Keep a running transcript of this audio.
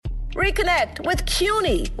Reconnect with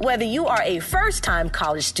CUNY. Whether you are a first-time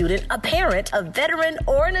college student, a parent, a veteran,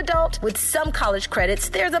 or an adult, with some college credits,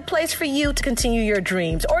 there's a place for you to continue your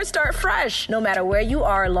dreams or start fresh. No matter where you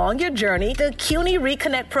are along your journey, the CUNY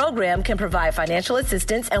Reconnect program can provide financial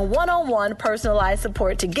assistance and one-on-one personalized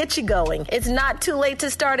support to get you going. It's not too late to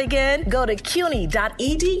start again. Go to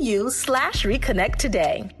cuny.edu/reconnect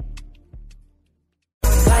today.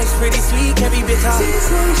 Life's pretty sweet, can't be bitter.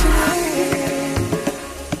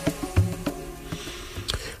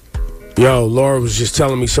 Yo, Laura was just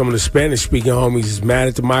telling me some of the Spanish-speaking homies is mad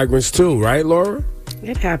at the migrants too, right, Laura?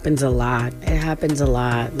 It happens a lot.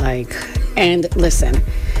 Like, and listen,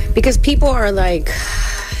 because people are like,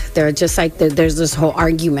 they're just like, there's this whole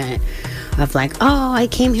argument of like, oh, I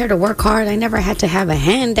came here to work hard. I never had to have a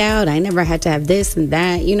handout. I never had to have this and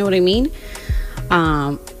that. You know what I mean?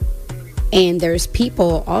 And there's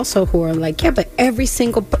people also who are like, yeah, but every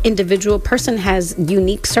single individual person has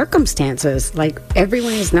unique circumstances. Like,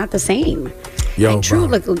 everyone is not the same. Yo, and true,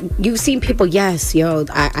 bro. like, you've seen people, yes,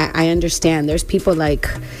 I understand. There's people like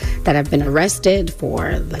that have been arrested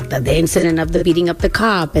for like the incident of the beating up the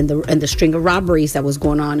cop and the string of robberies that was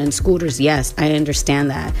going on in scooters. Yes, I understand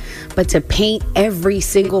that. But to paint every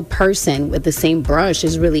single person with the same brush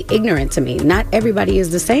is really ignorant to me. Not everybody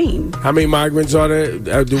is the same. How many migrants are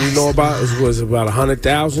there? Do we know about? It was about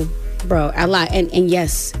 100,000? Bro, a lot. And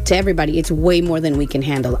yes, to everybody, it's way more than we can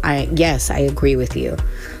handle. I agree with you.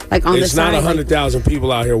 Like, on it's the side, not 100,000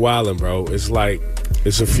 people out here wilding, bro. It's like,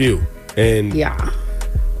 it's a few. And yeah.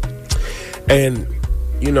 And,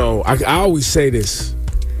 you know, I always say this.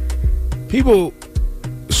 People,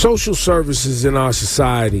 social services in our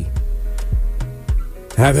society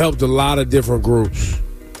have helped a lot of different groups.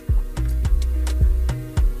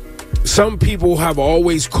 Some people have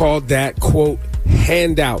always called that, quote,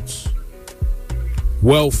 handouts,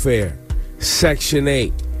 welfare, Section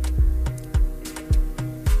 8.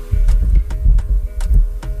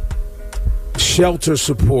 Shelter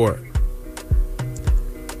support,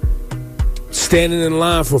 standing in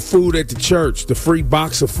line for food at the church, the free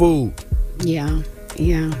box of food. Yeah.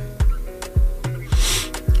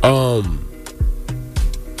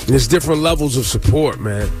 There's different levels of support,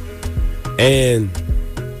 man. And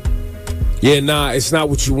yeah, it's not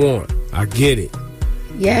what you want. I get it.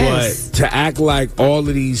 Yes. But to act like all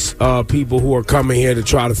of these people who are coming here to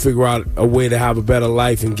try to figure out a way to have a better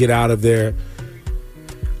life and get out of their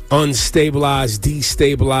unstabilized,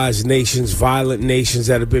 destabilized nations, violent nations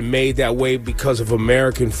that have been made that way because of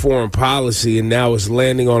American foreign policy, and now it's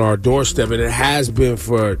landing on our doorstep, and it has been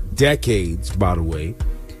for decades, by the way.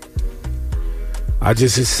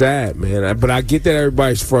 It's sad, man. But I get that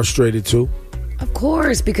everybody's frustrated too. Of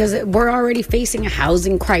course, because we're already facing a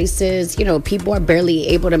housing crisis. You know, people are barely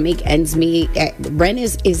able to make ends meet. Rent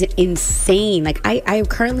is insane. Like, I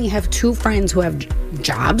currently have two friends who have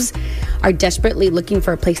jobs, are desperately looking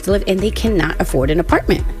for a place to live, and they cannot afford an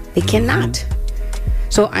apartment. They cannot.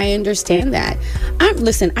 So I understand that.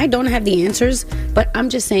 Listen, I don't have the answers, but I'm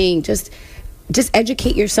just saying, just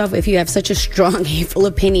educate yourself if you have such a strong, hateful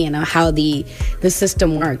opinion of how the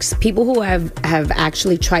system works. People who have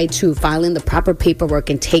actually tried to file in the proper paperwork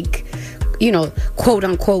and take, you know, quote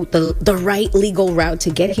unquote, the right legal route to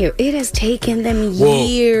get here, it has taken them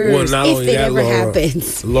years, if it ever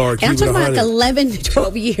happens. Laura, and I'm talking about like 11 to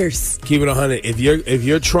 12 years. Keep it 100. If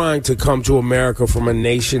you're trying to come to America from a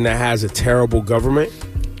nation that has a terrible government,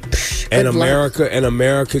 and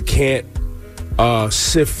America can't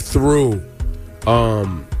sift through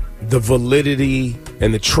the validity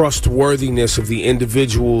and the trustworthiness of the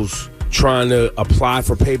individuals trying to apply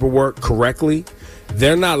for paperwork correctly,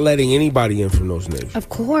 they're not letting anybody in from those nations. Of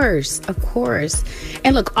course.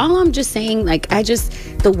 And look, all I'm just saying, like,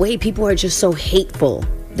 the way people are just so hateful.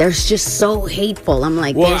 They're just so hateful. I'm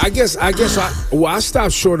like, well, I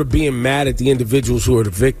stopped short of being mad at the individuals who are the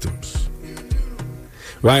victims.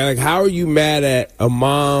 Right? Like, how are you mad at a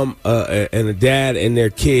mom and a dad and their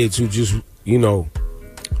kids who just, you know,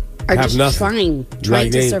 are have just nothing,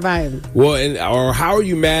 trying to survive? Well, or how are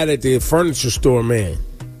you mad at the furniture store man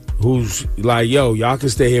who's like, yo, y'all can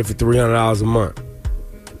stay here for $300 a month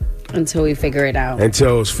until we figure it out?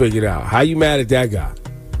 Until it's figured out. How you mad at that guy?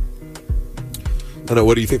 I know.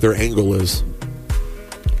 What do you think their angle is?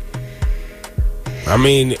 I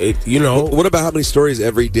mean, you know. What about how many stories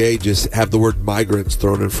every day just have the word migrants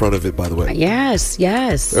thrown in front of it, by the way? Yes.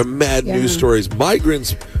 There are mad news stories.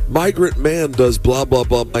 Migrant man does blah, blah,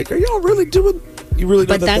 blah. Like, are y'all really doing You really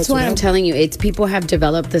know But that's why I'm telling you, it's people have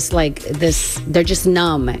developed this they're just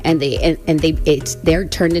numb, and they're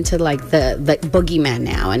turned into like the boogeyman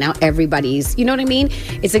now, and now everybody's, you know what I mean?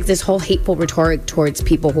 It's like this whole hateful rhetoric towards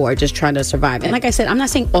people who are just trying to survive. And like I said, I'm not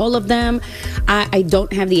saying all of them. I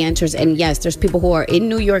don't have the answers, and yes, there's people who are in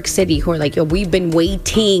New York City who are like, yo, we've been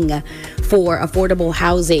waiting for affordable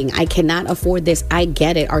housing. I cannot afford this. I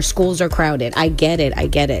get it. Our schools are crowded. I get it.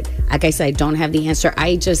 Like I said, I don't have the answer.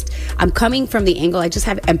 I'm coming from the angle. I just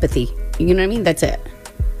have empathy. You know what I mean? That's it.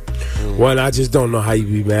 Well, I just don't know how you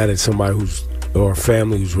be mad at somebody or a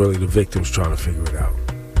family who's really the victims trying to figure it out.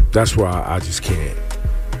 That's why I just can't.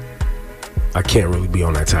 I can't really be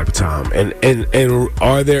on that type of time. And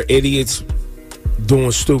are there idiots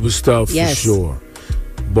doing stupid stuff? Yes. For sure.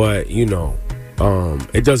 But,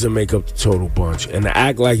 it doesn't make up the total bunch. And to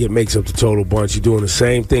act like it makes up the total bunch, you're doing the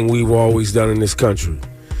same thing we've always done in this country,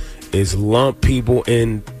 is lump people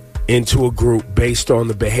into a group based on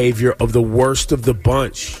the behavior of the worst of the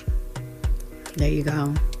bunch. There you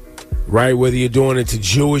go. Right? Whether you're doing it to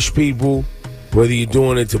Jewish people, whether you're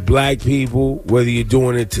doing it to black people, whether you're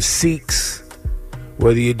doing it to Sikhs,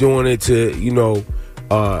 whether you're doing it to,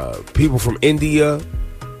 people from India.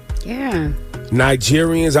 Yeah.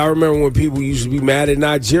 Nigerians. I remember when people used to be mad at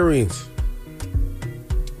Nigerians.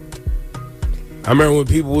 I remember when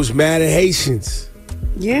people was mad at Haitians.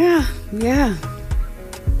 Yeah.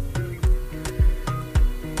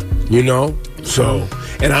 So,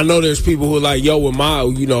 and I know there's people who are like, yo, with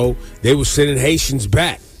they was sending Haitians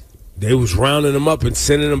back. They was rounding them up and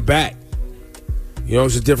sending them back.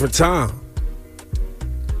 It's a different time.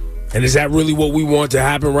 And is that really what we want to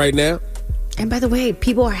happen right now? And by the way,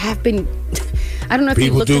 people have been, I don't know if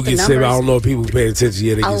people you looked do at the get numbers. sent. I don't know if people pay attention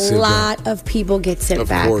yet. They get sent back. A lot of people get sent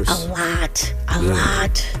back. Course. A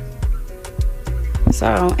lot.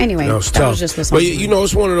 So anyway, No, it's that tough. was just But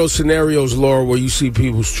it's one of those scenarios, Laura, where you see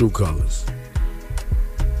people's true colors.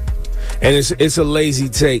 And it's a lazy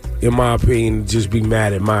take, in my opinion, to just be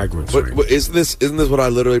mad at migrants. But isn't this what I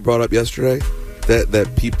literally brought up yesterday?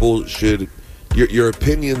 That people should, your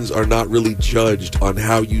opinions are not really judged on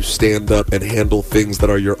how you stand up and handle things that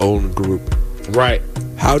are your own group. Right.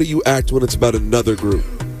 How do you act when it's about another group?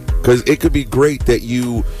 Because it could be great that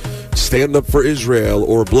you stand up for Israel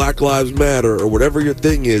or Black Lives Matter or whatever your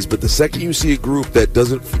thing is, but the second you see a group that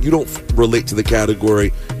you don't relate to the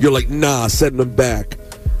category, you're like, nah, send them back.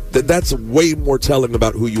 That's way more telling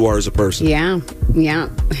about who you are as a person. Yeah.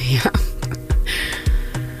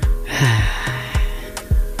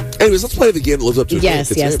 Anyways, let's play the game that lives up to its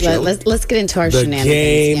Yes. name. Let's get into our The shenanigans.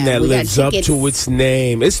 game that we got lives up tickets. to its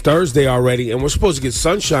name. It's Thursday already, and we're supposed to get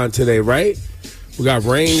sunshine today, right? We got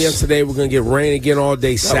rain yesterday. We're going to get rain again all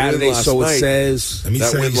day Saturday, so it says. Let me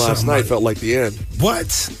That tell win you last something. night felt like the end.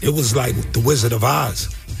 What? It was like the Wizard of Oz.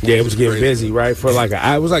 Yeah, it was getting busy, right? For it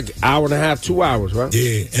was like an hour and a half, 2 hours, right?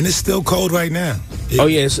 Yeah, and it's still cold right now. Oh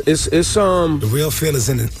yeah, it's The real feel is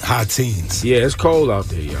in the high teens. yeah, it's cold out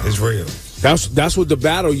there, y'all. It's real. That's what the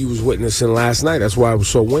battle you was witnessing last night. That's why it was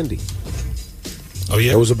so windy. Oh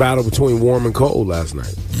yeah. It was a battle between warm and cold last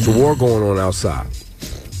night. It's a war going on outside.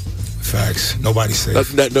 Facts. Nobody's safe.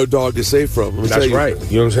 That no dog is safe from. Let me tell That's you.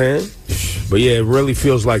 right. You know what I'm saying? But yeah, it really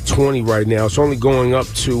feels like 20 right now. It's only going up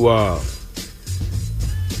to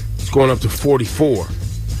it's going up to 44.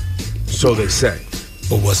 So they say.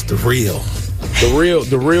 But what's the real?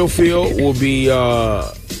 The real feel will be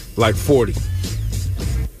like 40.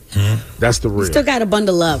 That's the real. Still got to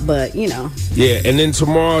bundle up, but Yeah, and then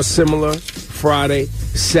tomorrow similar. Friday,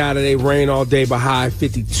 Saturday, rain all day, but high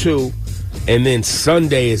 52. And then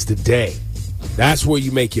Sunday is the day. That's where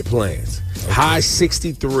you make your plans. Okay. High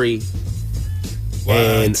 63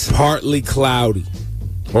 and partly cloudy.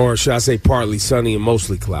 Or should I say partly sunny and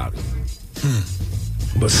mostly cloudy.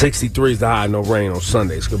 But 63 is the high, no rain on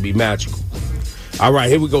Sunday. It's going to be magical. All right,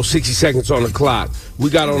 here we go. 60 seconds on the clock. We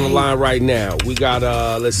got on the line right now. We got,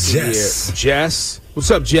 let's see Jess. here. Jess.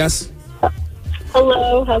 What's up, Jess?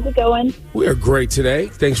 Hello, how's it going? We are great today.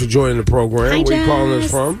 Thanks for joining the program. Hi, Where you calling us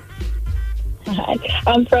Jess. from? Hi,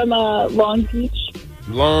 I'm from Long Beach.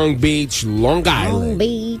 Long Beach, Long Island. Long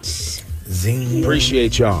Beach. Zing.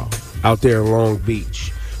 Appreciate y'all out there in Long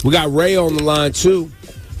Beach. We got Ray on the line, too.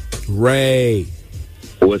 Ray.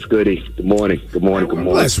 What's goody? Good morning. Good morning. Good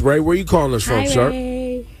morning. Bless, Ray. Where you calling us from, Hi, sir?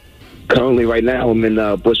 Ray. Currently, right now, I'm in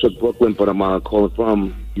Bushwick, Brooklyn, but I'm calling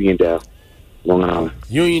from Uniondale, Long Island.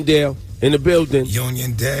 Uniondale in the building.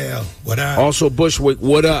 Uniondale. What up? Also, Bushwick,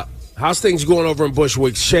 what up? How's things going over in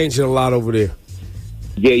Bushwick? It's changing a lot over there.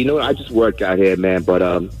 Yeah, you know what? I just work out here, man, but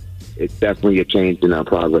it's definitely a change in our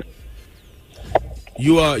progress.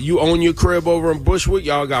 You own your crib over in Bushwick?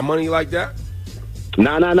 Y'all got money like that?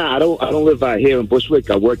 Nah. I don't live out here in Bushwick.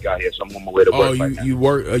 I work out here, so I'm on my way to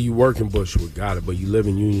work. You work in Bushwick. Got it. But you live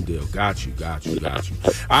in Uniondale. Got you.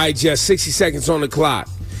 All right, Jess. 60 seconds on the clock.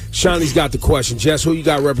 Shawnee's got the question. Jess, who you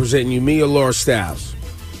got representing you? Me or Laura Styles?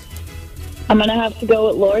 I'm going to have to go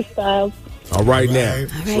with Laura Styles. All right now.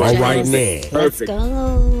 All right now. Let's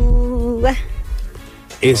go.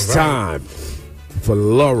 It's time for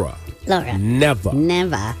Laura. Never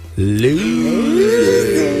lose.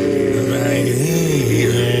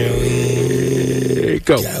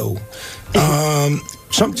 Go.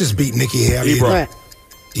 Trump just beat Nikki Haley.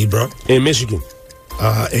 Ebro. In Michigan.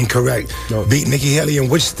 Incorrect. No. Beat Nikki Haley in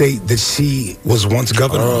which state that she was once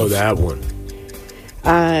governor of? Oh, that one.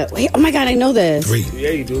 Wait, oh my God, I know this. 3. Yeah,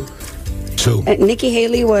 you do. 2. Nikki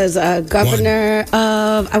Haley was governor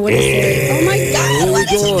of, I want to say, oh my God,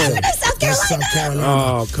 what is she governor of South That's Carolina? South Carolina.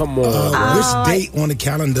 Oh, come on. Which date on the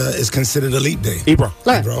calendar is considered a leap day? Ebro.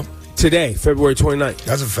 Ebro. Today, February 29th.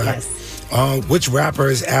 That's a fact. Yes. Which rapper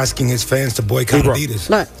is asking his fans to boycott Ebro. Adidas?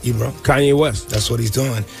 Look. Ebro. Kanye West. That's what he's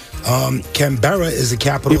doing. Canberra is the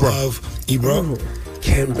capital Ebro. of Ebro.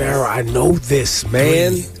 Canberra, I know this,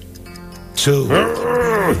 man. 2,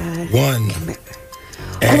 1.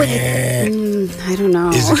 And I don't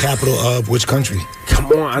know. is the capital of which country? Come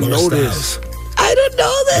on, I Laura know Styles. this. I don't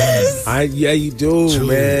know this. Yeah, you do, 2.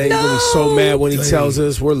 man. You're gonna be so mad when he 3. tells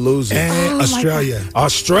us we're losing. And Australia.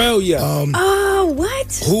 Australia. Oh,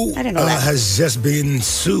 what? Who I didn't know that. has just been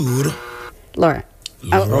sued? Laura.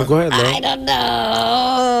 Oh, go ahead, Laura. I don't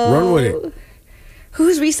know. Run with it.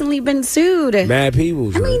 Who's recently been sued? Mad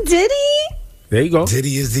Peoples. I mean, did he? There you go.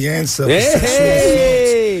 Diddy is the answer.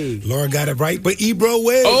 Hey. Laura got it right, but Ebro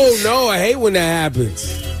wins. Oh, no. I hate when that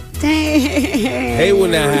happens. Dang. Hate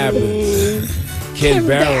when that happens.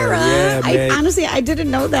 Canberra. Yeah, man. I didn't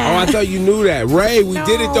know that. Oh, I thought you knew that. Ray, we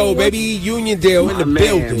did it, though, baby. Uniondale in the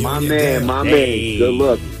building. My man. Good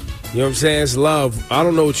luck. You know what I'm saying? It's love. I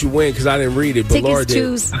don't know what you win because I didn't read it, but Laura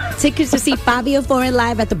did. Tickets to see Fabio Foreign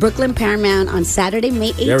live at the Brooklyn Paramount on Saturday,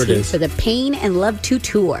 May There it 18th is. for the Pain and Love 2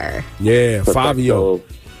 tour. Yeah, Fabio.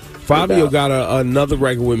 Fabio doubt. got another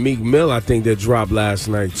record with Meek Mill, I think, that dropped last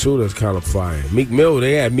night, too. That's kind of fire. Meek Mill,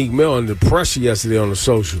 they had Meek Mill under pressure yesterday on the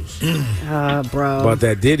socials Bro. about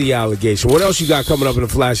that Diddy allegation. What else you got coming up in the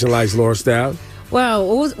flashing lights, Laura Styles? Well,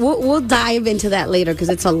 we'll dive into that later because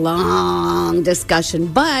it's a long discussion.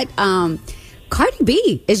 But Cardi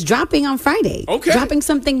B is dropping on Friday. Okay. Dropping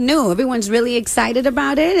something new. Everyone's really excited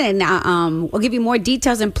about it. And we'll give you more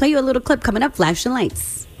details and play you a little clip coming up. Flashing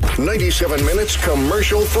lights. 97 minutes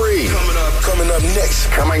commercial free. Coming up next.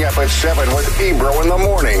 Coming up at 7 with Ebro in the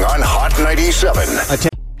morning on Hot 97.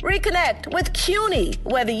 Reconnect with CUNY.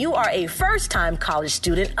 Whether you are a first-time college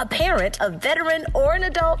student, a parent, a veteran, or an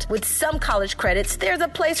adult, with some college credits, there's a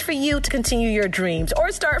place for you to continue your dreams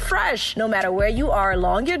or start fresh. No matter where you are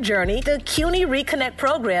along your journey, the CUNY Reconnect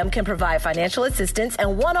program can provide financial assistance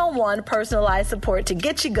and one-on-one personalized support to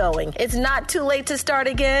get you going. It's not too late to start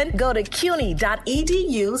again. Go to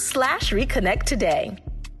cuny.edu/reconnect today.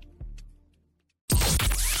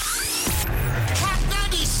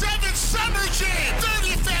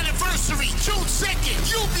 June 2nd,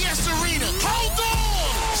 UBS Arena. Hold on!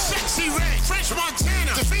 Sexy Red, French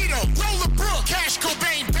Montana, DeVito, Roller Brook, Cash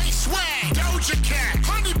Cobain, Bass Swag, Doja Cat,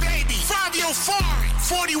 Honey Baby, Fabio Foreign,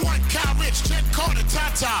 41 Cal Rich, Jen Carter,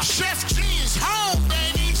 Tata, Chef G is home,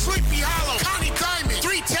 baby, Sleepy Hollow, Connie Diamond,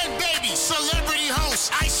 310 Baby, Celebrity Host,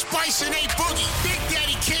 Ice Spice and A Boogie. Big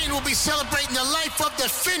Daddy Kane will be celebrating the life of the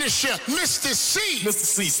finisher, Mr. C. Mr.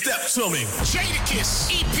 C, step to me. Jadakiss,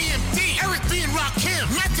 EPMD, Eric B. and Rakim,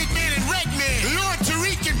 Method Man and Redman, Lord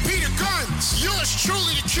Tariq and Peter Guns. Yours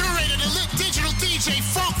truly, the curator, the lit digital DJ,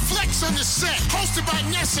 Funk Flex on the set. Hosted by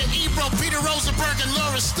Nessa, Ebro, Peter Rosenberg, and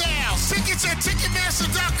Laura Styles. Tickets at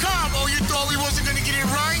Ticketmaster.com. Oh, you thought we wasn't going to get it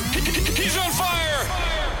right? He's on fire.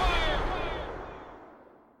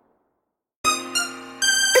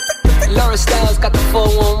 Laura Styles got the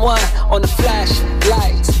 411 on the flash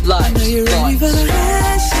lights. Lights. Are you ready for the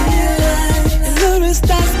flashing lights? Laura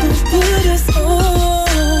Styles gon' put us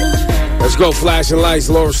on. Let's go, flashing lights,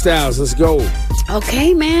 Laura Styles. Let's go.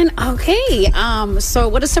 Okay, man. Okay. So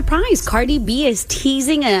what a surprise! Cardi B is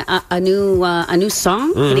teasing a new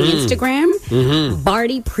song for the Instagram.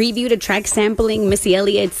 Barty previewed a track sampling Missy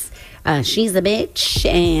Elliott's "She's a Bitch,"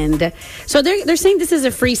 and so they're saying this is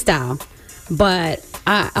a freestyle. But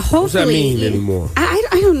hopefully, What's that mean anymore? I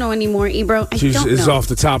don't know anymore, Ebro. It's off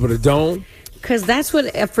the top of the dome. Because that's what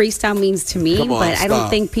a freestyle means to me, Come on, but I don't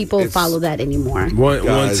stop. think people follow that anymore. One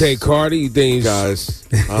Guys. take Cardi, you think? Guys,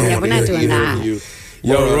 Yeah, we're not doing that.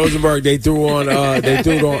 Yo, Rosenberg, they threw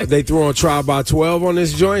on Trial by 12 on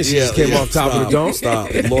this joint. She just came off top of the dome.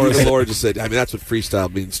 Stop. Laura just said, I mean, that's what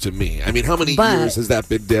freestyle means to me. I mean, how many years has that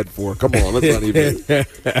been dead for? Come on, let's not even.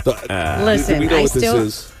 Listen, we know I what still.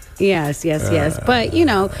 this is. Yes. But,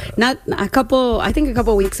 not a couple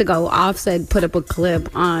weeks ago, Offset put up a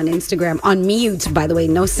clip on Instagram, on mute, by the way,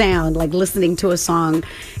 no sound, like listening to a song.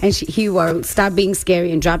 And he wrote, "Stop being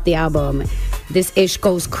scary and drop the album. This ish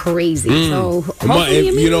goes crazy." So, hopefully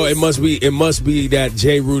it must be that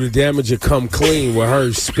J. Rue the Damager come clean with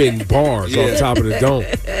her spitting bars on top of the dome.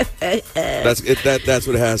 That's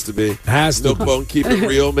what it has to be. Has to. No bone, keep it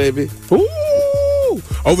real, maybe. Ooh.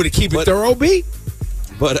 Over to Keep It Thorough beat?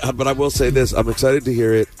 But I will say this: I'm excited to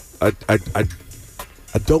hear it. I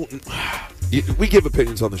don't. We give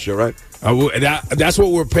opinions on the show, right? That's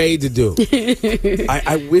what we're paid to do.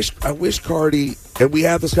 I wish Cardi, and we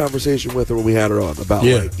had this conversation with her when we had her on about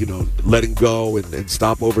letting go and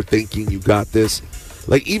stop overthinking. You got this.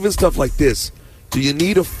 Like even stuff like this. Do you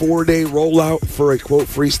need a 4-day rollout for a quote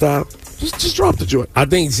freestyle? Just drop the joint. I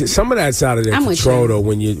think some of that's out of their control, though.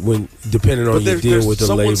 When depending on your deal with the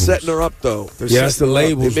someone labels, setting her up though. That's the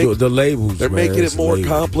labels. The labels. They're making it more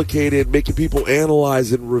complicated, making people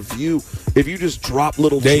analyze and review. If you just drop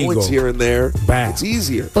little joints here and there, it's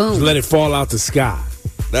easier. Just let it fall out the sky.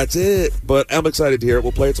 That's it. But I'm excited to hear it.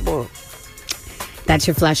 We'll play it tomorrow. That's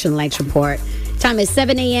your Flash and Lights report. Time is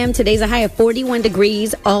 7 a.m. Today's a high of 41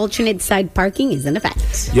 degrees. Alternate side parking is in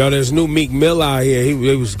effect. Yo, there's new Meek Mill out here.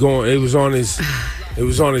 It was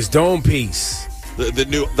on his dome piece.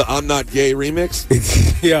 The I'm Not Gay remix.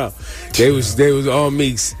 Yeah, they was on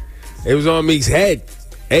Meek's. It was on Meek's head.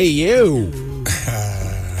 Hey you.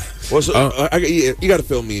 You got to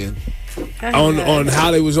fill me in on how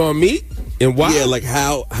they was on Meek. And why? Yeah, like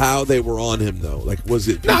how they were on him though. Like was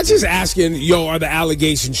it? Not just asking, yo, are the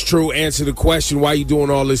allegations true? Answer the question. Why you doing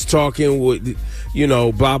all this talking?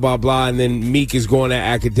 Blah blah blah. And then Meek is going at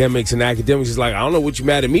academics, and academics is like, I don't know what you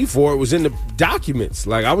mad at me for. It was in the documents.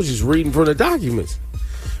 Like I was just reading from the documents.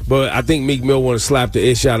 But I think Meek Mill want to slap the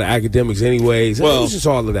ish out of academics anyways. Well, it was just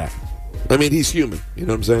all of that. I mean, he's human. You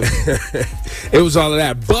know what I'm saying? It was all of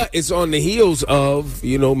that. But it's on the heels of,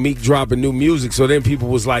 Meek dropping new music. So then people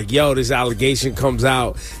was like, yo, this allegation comes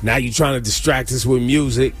out. Now you trying to distract us with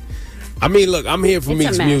music. I mean, look, I'm here for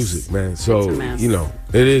Meek's music, man. So,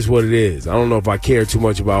 it is what it is. I don't know if I care too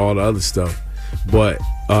much about all the other stuff. But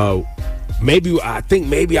I think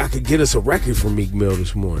maybe I could get us a record from Meek Mill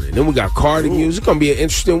this morning. Then we got Cardi music. It's going to be an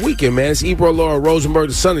interesting weekend, man. It's Ebro, Laura, Rosenberg.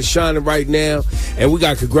 The sun is shining right now. And we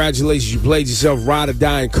got congratulations. You played yourself, Ride or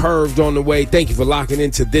Die, and Curved on the way. Thank you for locking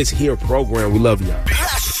into this here program. We love y'all.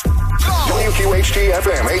 WQHT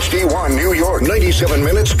FM HD1 New York, 97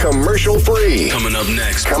 minutes commercial free. Coming up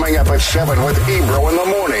next. Coming up at 7 with Ebro in the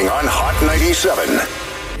morning on Hot 97.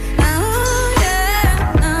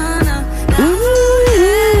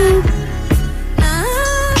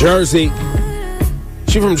 Jersey.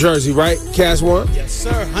 She from Jersey, right? Cass One? Yes,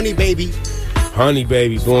 sir. Honey Baby. Honey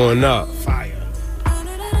Baby blowing up. Fire.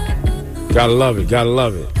 Gotta love it.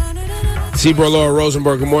 Ebro, Laura,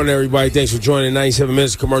 Rosenberg. Good morning, everybody. Thanks for joining 97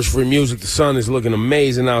 minutes of commercial-free music. The sun is looking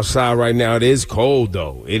amazing outside right now. It is cold,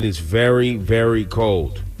 though. It is very, very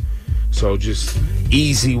cold. So just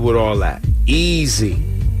easy with all that. Easy.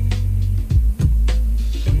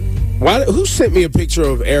 Who sent me a picture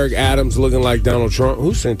of Eric Adams looking like Donald Trump?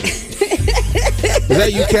 Who sent it? Was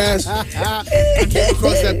that you, Cass? I came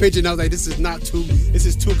across that picture and I was like, this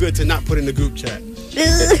is too good to not put in the group chat.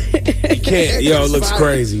 You can't. Yo, it looks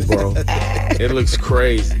crazy, bro. It looks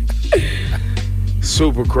crazy.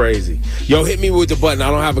 Super crazy. Yo, hit me with the button. I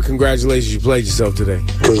don't have a congratulations. You played yourself today.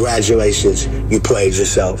 Congratulations. You played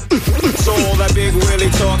yourself. So all that big Willie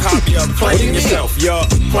talk, hop you up. Playing yourself. You're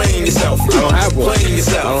playing yourself. I don't have one. Playing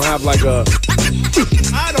yourself. I don't have like a...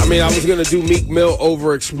 I was going to do Meek Mill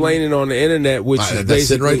over-explaining on the internet, which is that's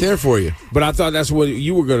sitting right there for you. But I thought that's what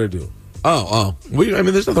you were going to do.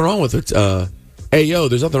 There's nothing wrong with it.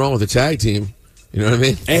 There's nothing wrong with the tag team. You know what I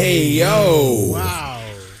mean? Hey, yo. Wow.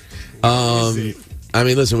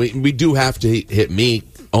 Listen, we do have to hit Meek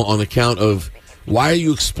on account of why are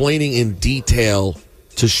you explaining in detail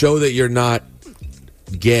to show that you're not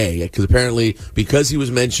gay? Because apparently, because he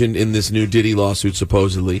was mentioned in this new Diddy lawsuit,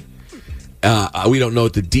 supposedly, we don't know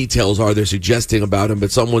what the details are they're suggesting about him, but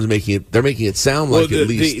someone's making it sound like at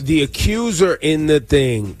least. The accuser in the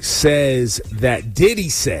thing says that Diddy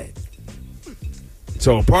said.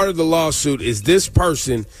 So a part of the lawsuit is this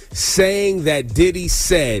person saying that Diddy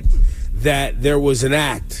said that there was an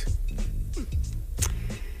act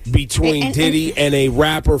between Diddy and a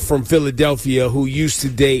rapper from Philadelphia who used to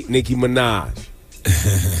date Nicki Minaj.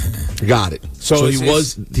 Got it. So he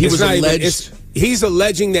was alleged. He's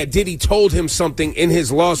alleging that Diddy told him something in his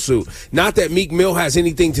lawsuit. Not that Meek Mill has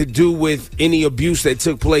anything to do with any abuse that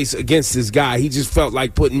took place against this guy. He just felt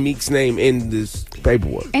like putting Meek's name in this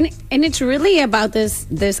paperwork. And it's really about this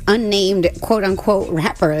unnamed quote unquote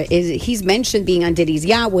rapper. He's mentioned being on Diddy's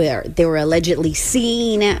yacht where they were allegedly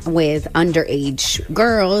seen with underage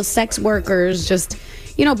girls, sex workers, just.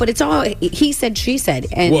 But it's all he said, she said.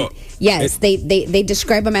 And they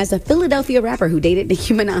describe him as a Philadelphia rapper who dated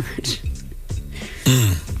Nicki Minaj.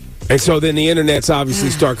 And so then the internet's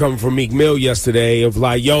obviously start coming from Meek Mill yesterday of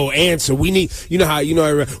like, yo, answer. We need,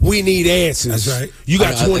 we need answers. That's right. You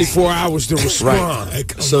got 24 hours to respond.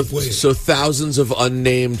 Right. So thousands of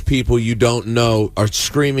unnamed people you don't know are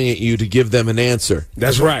screaming at you to give them an answer.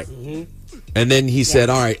 That's right. And then he said,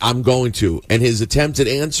 all right, I'm going to. And his attempt at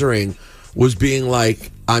answering was being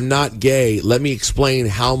like, I'm not gay. Let me explain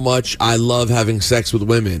how much I love having sex with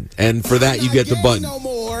women. And for that, you get the button. No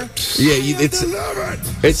more. Yeah,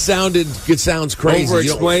 it sounds crazy.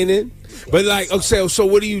 Over-explaining. But like, okay, so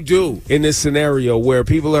what do you do in this scenario where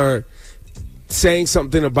people are saying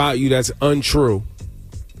something about you that's untrue?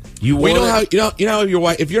 You know how your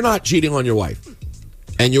wife, if you're not cheating on your wife,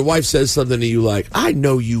 and your wife says something to you like, I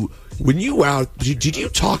know you. When you were out, did you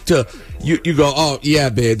talk to you? You go, oh yeah,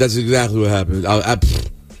 babe, that's exactly what happened.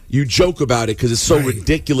 You joke about it because it's so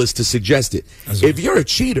ridiculous to suggest it. If you're a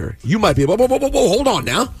cheater, you might be, whoa, hold on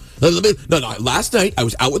now. No, last night I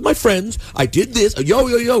was out with my friends. I did this.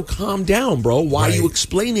 Yo, calm down, bro. Why are you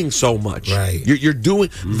explaining so much? Right. You're doing,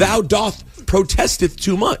 thou doth protesteth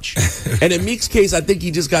too much. And in Meek's case, I think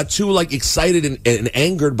he just got too excited and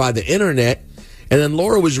angered by the internet. And then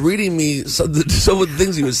Laura was reading me some of the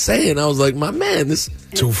things he was saying. I was like, my man, this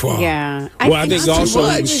too far. Yeah. I think also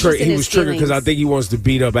he was triggered because I think he wants to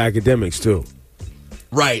beat up academics too.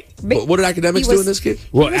 Right. But what did academics do in this case?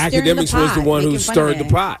 Well, academics was the one who stirred the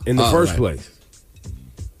pot in the first place.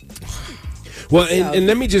 Well, and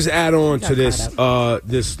let me just add on to this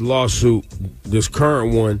this lawsuit, this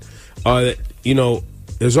current one.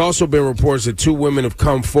 There's also been reports that 2 women have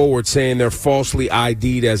come forward saying they're falsely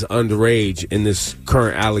ID'd as underage in this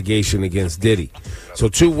current allegation against Diddy. So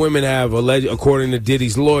 2 women have alleged, according to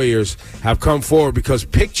Diddy's lawyers, have come forward because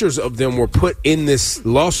pictures of them were put in this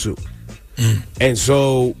lawsuit. And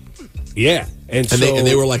so, yeah. And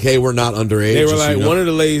they were like, hey, we're not underage. They were like, one of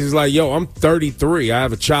the ladies is like, yo, I'm 33. I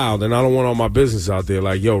have a child, and I don't want all my business out there.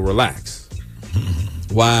 Like, yo, relax.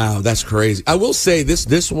 Wow, that's crazy. I will say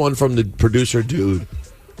this one from the producer dude,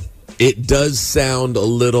 it does sound a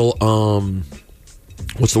little,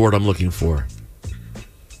 what's the word I'm looking for?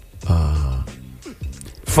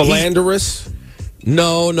 Philanderous?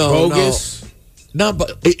 No. Bogus? No,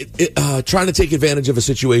 but trying to take advantage of a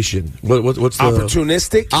situation. What's the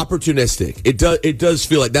opportunistic? Opportunistic. It does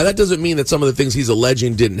feel like that. That doesn't mean that some of the things he's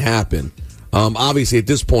alleging didn't happen. Obviously, at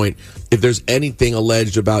this point, if there's anything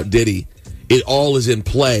alleged about Diddy, it all is in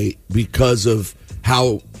play because of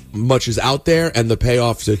how much is out there and the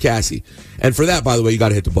payoff to Cassie. And for that, by the way, you got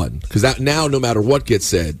to hit the button because that now, no matter what gets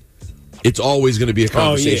said, it's always going to be a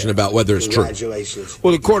conversation about whether it's true.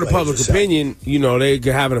 Well, the court of public opinion,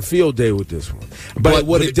 they're having a field day with this one. But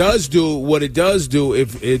what it does do,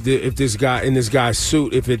 if this guy in this guy's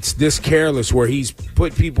suit, if it's this careless, where he's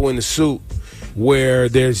put people in the suit where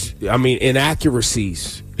there's,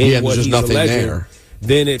 inaccuracies in what there's he's nothing alleging, there.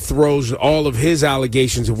 Then it throws all of his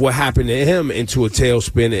allegations of what happened to him into a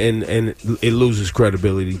tailspin, and it loses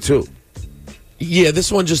credibility too. Yeah,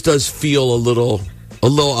 this one just does feel a little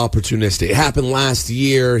opportunistic. It happened last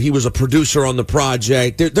year. He was a producer on the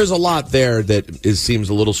project. There's a lot there that seems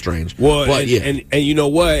a little strange. Well, but, and you know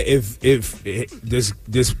what? If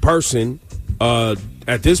this person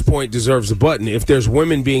at this point deserves a button. If there's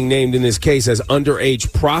women being named in this case as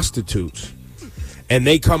underage prostitutes, and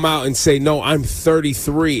they come out and say, no, I'm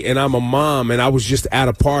 33 and I'm a mom and I was just at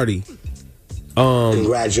a party.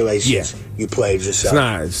 Congratulations. You played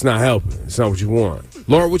yourself. It's not helping. It's not what you want.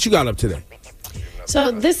 Laura, what you got up today? So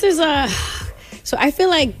this is so I feel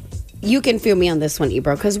like you can feel me on this one,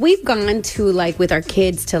 Ebro, because we've gone to with our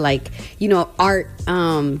kids to art,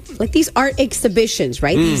 these art exhibitions,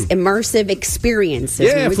 right? These immersive experiences.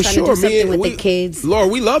 Yeah, we're for trying sure. To do something with the kids. Laura,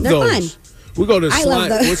 we love They're those. Fun. We go to Slime.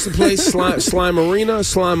 What's the place? Slime Arena?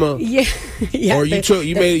 Yeah. Or you took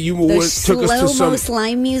us to some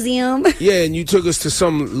slime museum. Yeah, and you took us to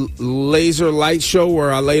some laser light show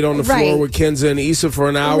where I laid on the floor with Kenza and Issa for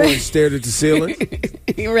an hour and stared at the ceiling.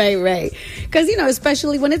 Right. Because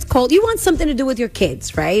especially when it's cold, you want something to do with your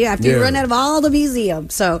kids, right? After you run out of all the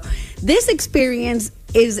museums. So this experience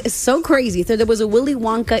is so crazy. So there was a Willy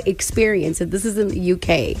Wonka experience, and this is in the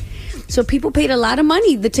UK. So people paid a lot of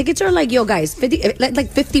money. The tickets are like, yo, guys,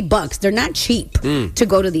 $50. They're not cheap to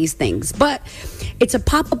go to these things. But it's a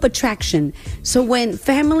pop-up attraction. So when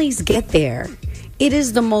families get there, it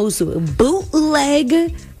is the most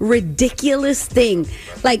bootleg, ridiculous thing.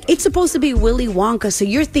 Like, it's supposed to be Willy Wonka, so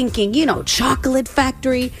you're thinking, chocolate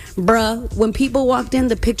factory. Bruh, when people walked in,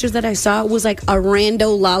 the pictures that I saw, it was like a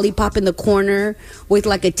rando lollipop in the corner with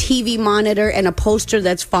like a TV monitor and a poster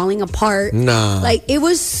that's falling apart. Nah. Like, it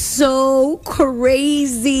was so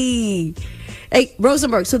crazy. Like,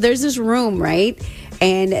 Rosenberg, so there's this room, right?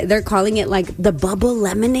 And they're calling it like the bubble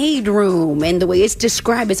lemonade room. And the way it's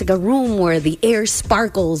described, it's like a room where the air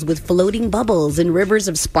sparkles with floating bubbles and rivers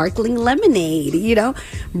of sparkling lemonade,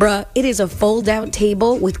 Bruh, it is a fold-out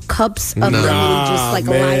table with cups of lemonade just like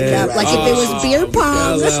lined up. Like if it was beer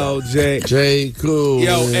pong. Hello, Jay. Cool.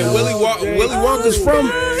 Yo, and Willy Wonka's from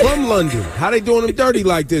London. How they doing him dirty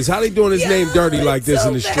like this? How they doing his name dirty like this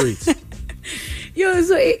in the streets? Yo,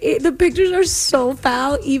 so the pictures are so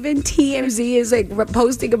foul. Even TMZ is like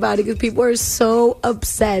posting about it because people are so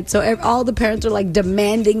upset. So all the parents are like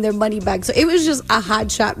demanding their money back. So it was just a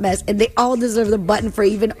hotshot mess, and they all deserve the button for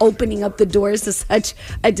even opening up the doors to such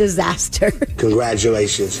a disaster.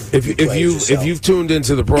 Congratulations. If you've tuned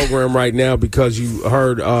into the program right now because you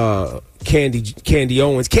heard Candy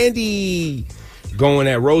Owens, Candy going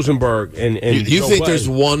at Rosenberg and you think there's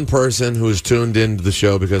one person who's tuned into the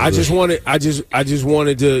show because I just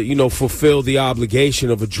wanted to fulfill the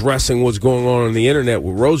obligation of addressing what's going on the internet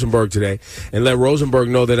with Rosenberg today and let Rosenberg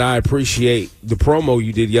know that I appreciate the promo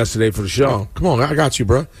you did yesterday for the show. Oh, come on, I got you,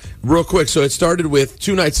 bro. Real quick, so it started with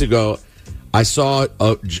 2 nights ago. I saw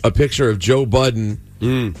a picture of Joe Budden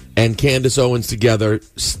and Candace Owens together.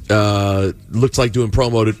 Looks like doing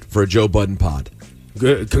promo for a Joe Budden pod.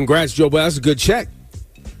 Good. Congrats, Joe. But that's a good check.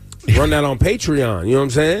 Run that on Patreon. You know what I'm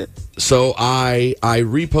saying? So I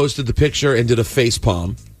reposted the picture and did a face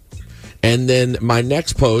palm. And then my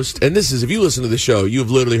next post, and this is, if you listen to the show, you've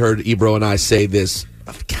literally heard Ebro and I say this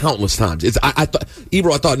countless times. I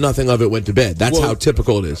thought nothing of it went to bed. That's how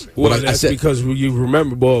typical it is. I said, because you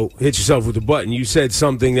remember, hit yourself with the button. You said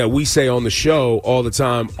something that we say on the show all the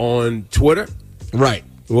time on Twitter. Right.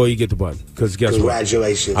 Well, you get the button. Because guess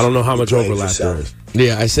Congratulations. what? I don't know how much overlap there is.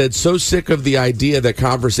 Yeah, I said, so sick of the idea that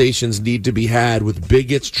conversations need to be had with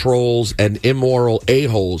bigots, trolls, and immoral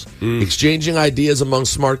a-holes. Exchanging ideas among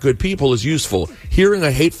smart, good people is useful. Hearing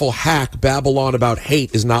a hateful hack babble on about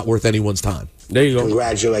hate is not worth anyone's time. There you go.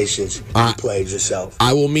 Congratulations. You played yourself.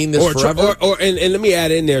 I will mean this forever. And let me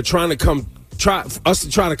add in there, try to come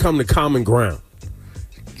to common ground.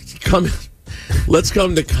 Let's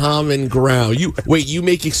come to common ground. You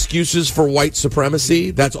make excuses for white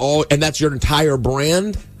supremacy? That's all, and that's your entire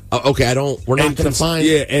brand? Okay, we're not going to find...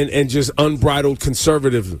 Yeah, and just unbridled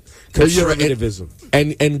conservatism.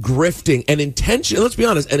 And grifting, and let's be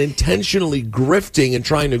honest, and intentionally grifting and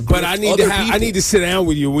trying to grift But I need to sit down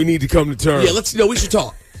with you. We need to come to terms. Yeah, we should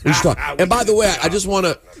talk. And by the way, I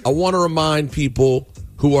want to remind people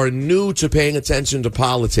who are new to paying attention to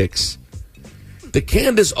politics, the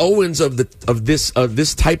Candace Owens of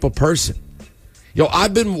this type of person.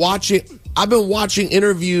 I've been watching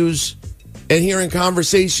interviews and hearing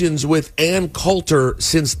conversations with Ann Coulter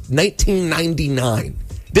since 1999.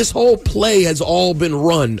 This whole play has all been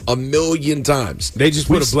run a million times. They just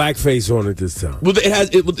put a blackface on it this time. Well,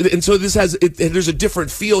 and so this has. There's a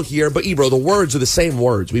different feel here, but Ebro, the words are the same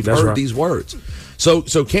words. We've heard these words. So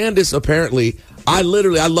Candace apparently. I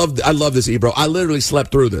love this, Ebro. I literally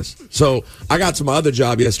slept through this. So I got to my other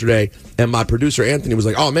job yesterday, and my producer Anthony was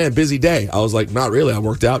like, "Oh man, busy day." I was like, "Not really. I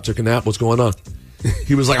worked out, took a nap. What's going on?"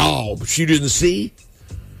 He was like, "Oh, she didn't see."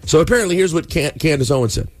 So apparently, here's what Candace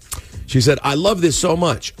Owens said. She said, "I love this so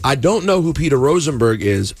much. I don't know who Peter Rosenberg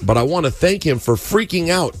is, but I want to thank him for freaking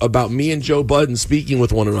out about me and Joe Budden speaking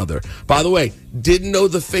with one another. By the way, didn't know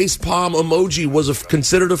the face palm emoji was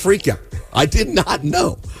considered a freak out. I did not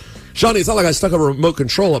know." Shawnee, it's not like I stuck a remote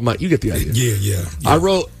control up my... You get the idea. Yeah. I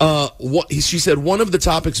wrote, she said, one of the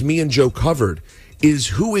topics me and Joe covered is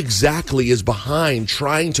who exactly is behind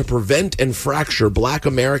trying to prevent and fracture black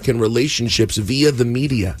American relationships via the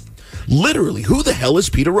media. Literally, who the hell is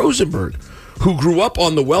Peter Rosenberg, who grew up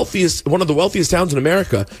on one of the wealthiest towns in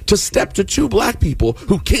America, to step to 2 black people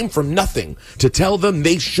who came from nothing to tell them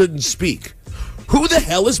they shouldn't speak? Who the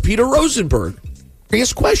hell is Peter Rosenberg?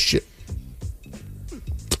 Biggest question.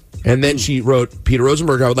 And then she wrote, Peter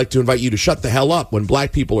Rosenberg, I would like to invite you to shut the hell up when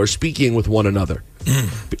black people are speaking with one another.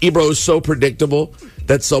 Ebro is so predictable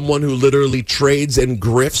that someone who literally trades and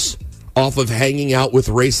grifts off of hanging out with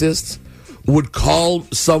racists would call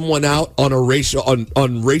someone out on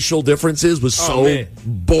racial differences was so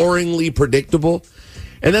boringly predictable.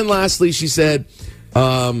 And then lastly, she said,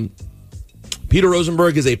 Peter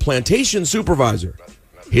Rosenberg is a plantation supervisor.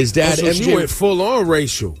 His dad, so MJ, she went full on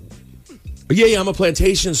racial. Yeah, I'm a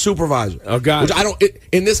plantation supervisor. Oh, God. Which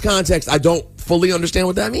in this context, I don't fully understand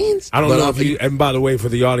what that means. I don't know if he, and by the way, for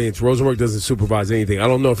the audience, Rosenberg doesn't supervise anything. I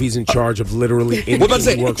don't know if he's in charge of literally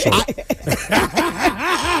anything he works on.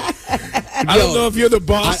 I don't know if you're the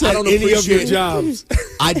boss at any of your jobs.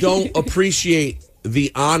 I don't appreciate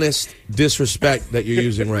the honest disrespect that you're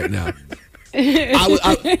using right now.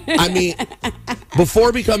 I mean,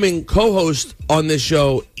 before becoming co-host on this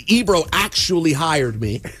show, Ebro actually hired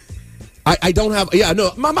me. I don't have,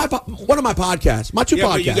 one of my podcasts, my two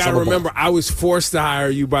podcasts. But you got to remember, I was forced to hire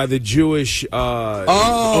you by the Jewish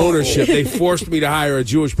ownership. They forced me to hire a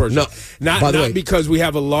Jewish person. No, not because we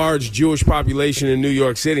have a large Jewish population in New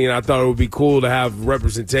York City, and I thought it would be cool to have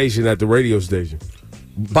representation at the radio station.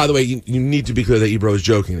 By the way, you need to be clear that Ebro is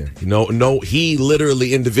joking there. No, he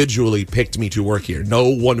literally individually picked me to work here. No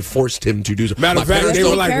one forced him to do so. Matter of fact, they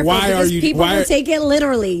were like, "Why are you?" People will take it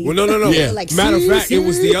literally. Well, no. Yeah. Like, Matter of fact, it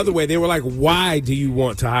was the other way. They were like, "Why do you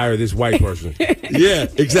want to hire this white person?" Yeah,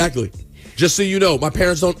 exactly. Just so you know, my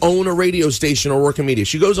parents don't own a radio station or work in media.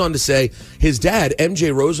 She goes on to say his dad,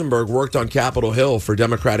 MJ Rosenberg, worked on Capitol Hill for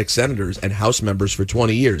Democratic senators and House members for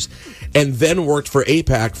 20 years, and then worked for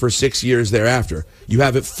AIPAC for 6 years thereafter. You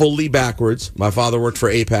have it fully backwards. My father worked for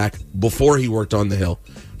AIPAC before he worked on the Hill,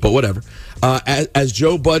 but whatever. As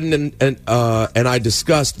Joe Budden and I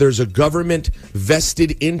discussed, there's a government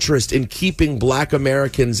vested interest in keeping black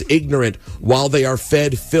Americans ignorant while they are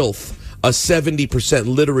fed filth. A 70%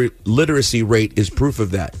 literacy rate is proof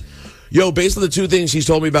of that. Yo, based on the two things she's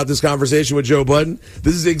told me about this conversation with Joe Budden,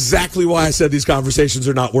 this is exactly why I said these conversations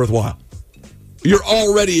are not worthwhile. You're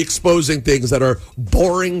already exposing things that are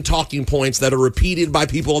boring talking points that are repeated by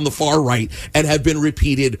people on the far right and have been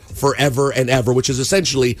repeated forever and ever, which is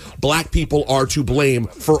essentially black people are to blame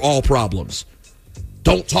for all problems.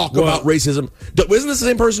 Don't talk about racism. Isn't this the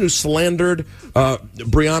same person who slandered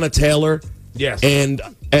Breonna Taylor? Yes. And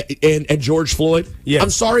George Floyd? Yes. I'm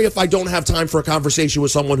sorry if I don't have time for a conversation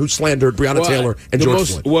with someone who slandered Breonna Taylor and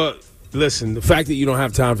George Floyd. Well, listen, the fact that you don't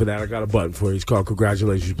have time for that, I got a button for you. It's called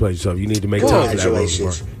Congratulations, You Played Yourself. You need to make time for that.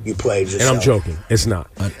 Congratulations, you played yourself. And I'm joking. It's not.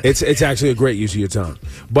 It's actually a great use of your time.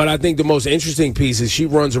 But I think the most interesting piece is she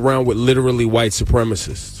runs around with literally white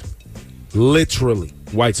supremacists. Literally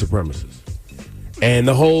white supremacists. And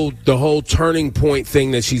the whole turning point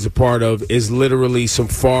thing that she's a part of is literally some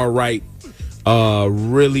far right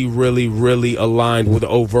really, really, really aligned with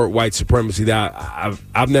overt white supremacy that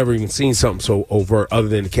I've never even seen something so overt other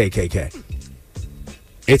than the KKK.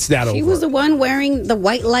 It's that overt. She was the one wearing the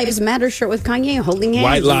White Lives Matter shirt with Kanye, holding hands.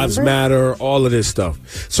 White Lives Matter, all of this stuff.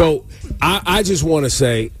 So I just want to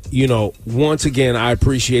say, once again, I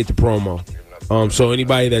appreciate the promo. So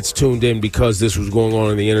anybody that's tuned in because this was going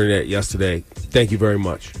on the internet yesterday, thank you very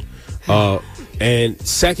much. And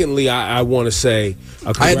secondly, I want to say,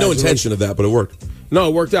 I had no intention of that, but it worked. No,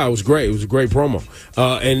 it worked out. It was great. It was a great promo.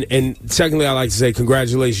 And secondly, I like to say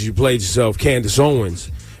congratulations. You played yourself, Candace Owens,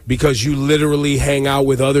 because you literally hang out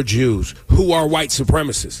with other Jews who are white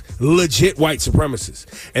supremacists, legit white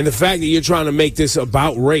supremacists. And the fact that you're trying to make this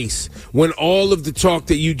about race when all of the talk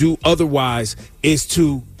that you do otherwise is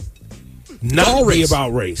to not be about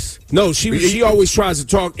race. No, she always tries to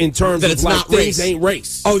talk in terms that of it's like not things race. Ain't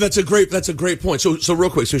race. Oh, that's a great point. So real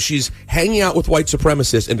quick, so she's hanging out with white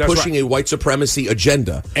supremacists and pushing a white supremacy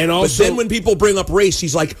agenda. And also, but then when people bring up race,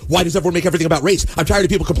 she's like, "Why does everyone make everything about race? I'm tired of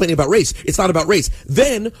people complaining about race. It's not about race."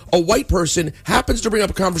 Then a white person happens to bring up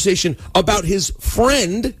a conversation about his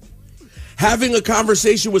friend having a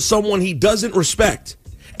conversation with someone he doesn't respect,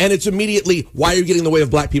 and it's immediately, "Why are you getting in the way of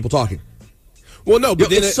black people talking?" Well, no, but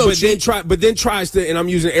then tries to, and I'm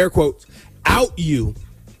using air quotes, out you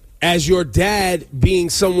as your dad being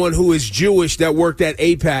someone who is Jewish that worked at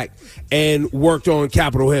AIPAC and worked on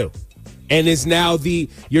Capitol Hill, and is now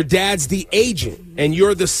your dad's the agent, and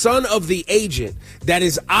you're the son of the agent that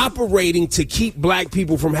is operating to keep black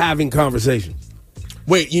people from having conversations.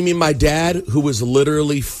 Wait, you mean my dad, who was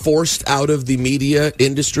literally forced out of the media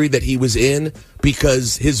industry that he was in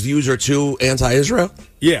because his views are too anti-Israel?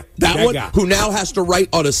 Yeah, that one, guy. Who now has to write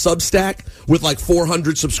on a Substack with like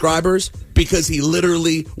 400 subscribers because he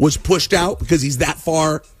literally was pushed out because he's that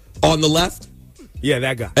far on the left? Yeah,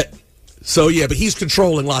 that guy. So yeah, but he's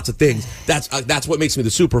controlling lots of things. That's what makes me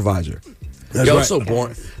the supervisor. That's Yo, right. it's so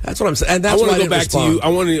boring. That's what I'm saying. And that's I why want to go back respond.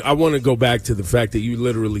 to you. I want to go back to the fact that you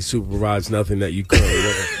literally supervise nothing that you currently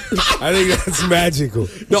live in. I think that's magical.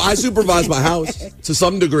 No, I supervise my house to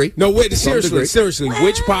some degree. No, wait, seriously,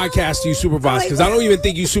 which podcast do you supervise? Because I don't even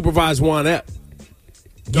think you supervise Juan Ep.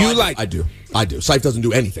 I do. Syfe doesn't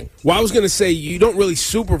do anything. Well, I was going to say, you don't really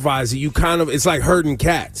supervise it. You kind of, it's like herding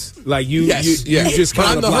cats. Like you just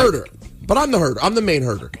kind of. I'm the herder. But I'm the herder. I'm the main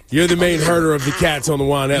herder. You're the main herder of the cats on the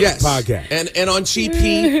Juan Evans podcast. And on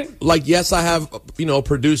CP, like, yes, I have, a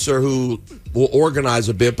producer who will organize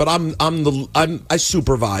a bit, but I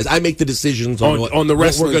supervise. I make the decisions on the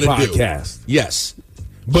wrestling what we're going to podcast. Do. Yes.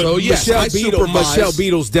 But so, yes, Michelle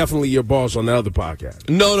Beadle's definitely your boss on the other podcast.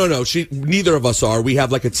 No. Neither of us are. We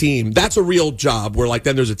have like a team. That's a real job where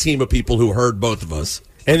then there's a team of people who herd both of us.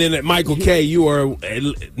 And then at Michael K., you are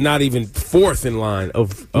not even fourth in line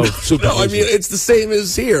of supervision. No, I mean, it's the same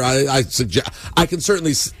as here. I suggest I can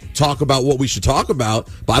certainly talk about what we should talk about,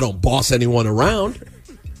 but I don't boss anyone around.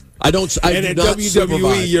 And at WWE,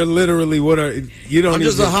 supervise. you're literally I'm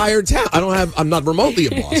just a hired talent. I'm not remotely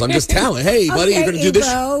a boss. I'm just talent. Hey, buddy, you're going to do this.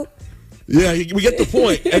 Yeah, we get the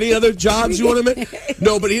point. Any other jobs you want to make?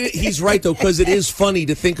 No, but he's right, though, because it is funny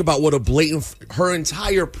to think about what a blatant... Her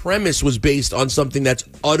entire premise was based on something that's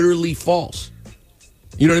utterly false.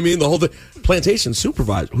 You know what I mean? The whole thing. Plantation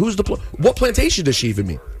supervisor. Who's what plantation does she even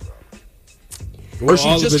mean? Well, or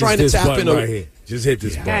she's just trying to tap into... Right here. Just hit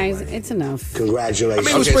this button. Guys, it's enough. Congratulations. I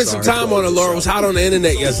mean, we spent some time on it, Laura. It was hot on the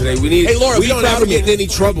internet yesterday. Hey, Laura, we don't ever get in any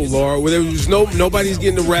trouble, Laura. There was nobody's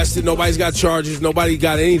getting arrested. Nobody's got charges. Nobody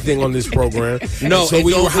got anything on this program. No, so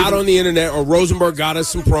we were hot on the internet, or Rosenberg got us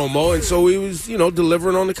some promo, and so he was,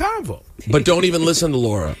 delivering on the convo. But don't even listen to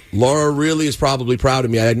Laura. Laura really is probably proud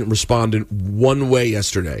of me. I didn't respond in one way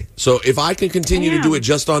yesterday. So if I can continue to do it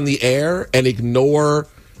just on the air and ignore...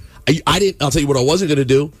 I'll tell you what I wasn't going to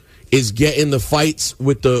do. Is get in the fights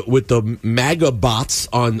with the MAGA bots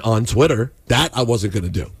on Twitter. That I wasn't going to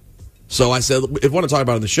do. So I said, if you want to talk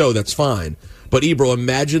about it on the show, that's fine. But Ebro,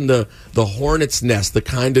 imagine the hornet's nest, the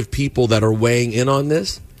kind of people that are weighing in on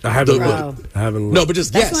this. I haven't looked. No, but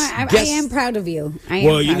just That's guess. why I am proud of you.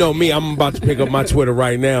 Well, you know me. I'm about to pick up my Twitter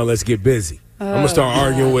right now. Let's get busy. I'm going to start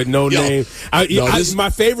arguing with no name. My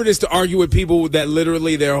favorite is to argue with people that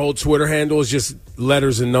literally their whole Twitter handle is just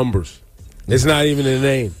letters and numbers. It's not even a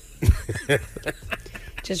name.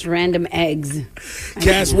 Just random eggs.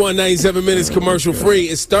 Cast 197 minutes commercial free.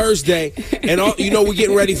 It's Thursday, and we're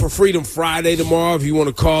getting ready for Freedom Friday tomorrow. If you want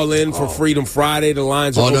to call in for Freedom Friday, the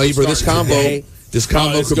lines are open. Ebro, this combo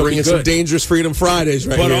could bring in some dangerous Freedom Fridays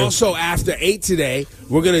right here. But also after 8 today,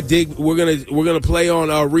 we're gonna play on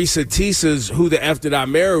Risa Tisa's "Who the F Did I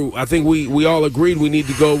Marry?" I think we all agreed we need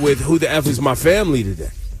to go with "Who the F Is My Family"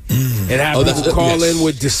 today, and have people call in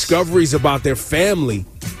with discoveries about their family.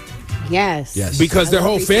 Yes. Because their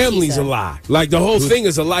whole family's a lie. Like, the whole thing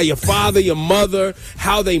is a lie. Your father, your mother,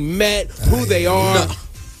 how they met, who they are. No.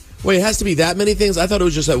 Wait, it has to be that many things? I thought it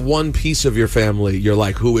was just that one piece of your family. You're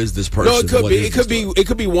like, who is this person? No, it could be. It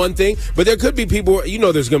could be one thing. But there could be people,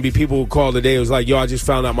 there's going to be people who call today. It was like, I just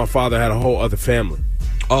found out my father had a whole other family.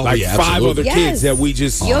 Oh, like yeah, 5 other kids that we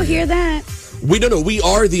just... You'll hear that. We don't know. We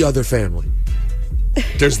are the other family.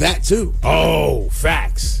 There's that, too. Oh,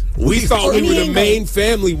 facts. We thought we were the main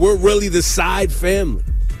family. We're really the side family.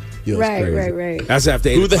 Right. That's after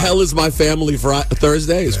 8 Who the hell is my family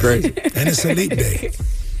Thursday? Is crazy. And it's a leap day.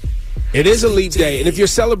 It is a leap day. And if you're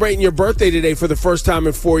celebrating your birthday today for the first time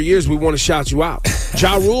in 4 years, we want to shout you out.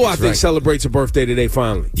 Ja Rule, I think, celebrates a birthday today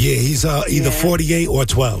finally. Yeah, he's either 48 or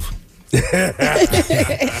 12. Oh.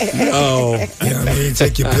 Yeah, I mean,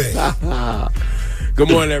 take your pick. Good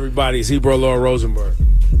morning, everybody. It's Ebro Laura Rosenberg.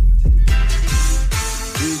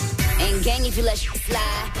 Ain't gang if you let shit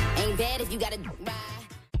slide. Ain't bad if you gotta ride.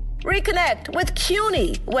 Reconnect with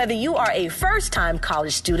CUNY. Whether you are a first-time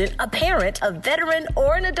college student, a parent, a veteran,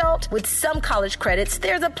 or an adult, with some college credits,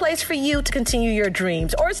 there's a place for you to continue your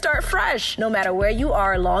dreams or start fresh. No matter where you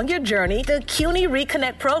are along your journey, the CUNY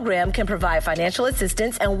Reconnect program can provide financial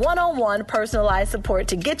assistance and one-on-one personalized support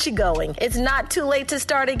to get you going. It's not too late to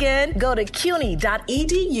start again. Go to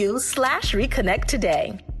cuny.edu/reconnect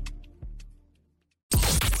today.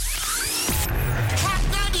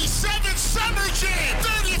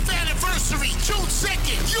 June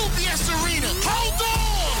 2nd, UBS Arena. Hold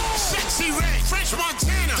on! Sexy Red, French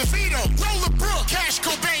Montana, DeVito, Roller Brook, Cash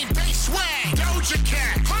Cobain, Bass Swag, Doja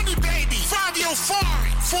Cat, Honey Baby, Fabio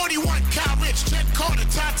Fari, 41 Cal Rich, Jet Carter,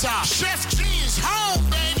 Tata, Chef G is home,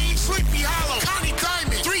 baby, Sleepy Hollow, Connie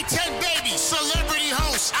Diamond, 310 Baby, Celebrity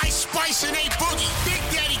Host, Ice Spice and A Boogie. Big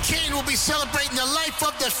Daddy Kane will be celebrating the life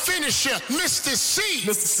of the finisher, Mr. C.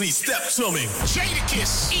 Mr. C, step to me.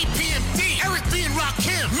 Jadakiss, EPMD, Eric B. and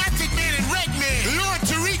Rakim, Method Man and Redman, Lord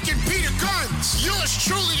Tariq and Peter Guns. Yours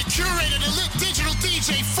truly, the curator, the lit digital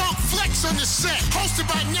DJ, Funk Flex on the set. Hosted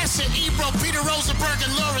by Nessa, Ebro, Peter Rosenberg,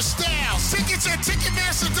 and Laura Styles. Tickets at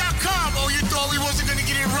Ticketmaster.com. Oh, you thought we wasn't going to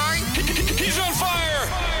get it right? He's on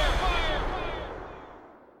fire!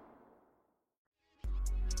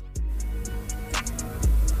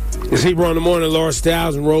 It's Hebrew in the morning, Laura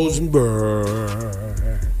Styles and Rosenberg.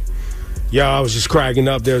 Yo, I was just cracking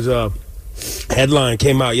up. There's a headline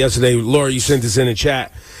came out yesterday. Laura, you sent this in the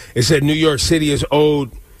chat. It said New York City is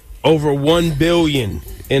owed over $1 billion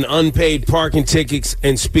in unpaid parking tickets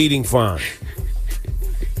and speeding fines.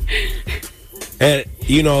 And,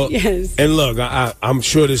 you know, Yes. and look, I'm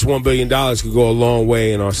sure this $1 billion could go a long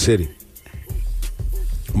way in our city.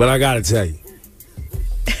 But I got to tell you,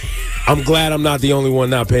 I'm glad I'm not the only one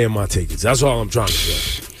not paying my tickets. That's all I'm trying to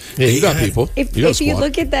say. Yeah, you got people. If You got a you squad.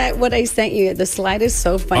 look at that, what I sent you, the slide is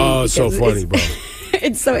so funny. Oh, it's so because funny, bro.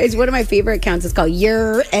 It's one of my favorite accounts. It's called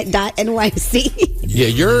your.nyc. Yeah,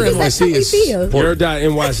 your NYC is.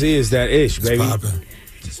 Your.nyc is that ish, baby.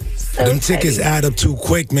 Them tickets add up too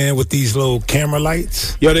quick, man, with these little camera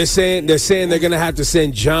lights. Yo, they're saying they're gonna have to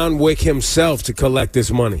send John Wick himself to collect this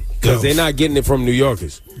money because they're not getting it from New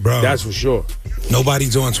Yorkers, Bro. That's for sure.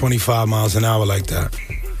 Nobody's doing 25 miles an hour like that.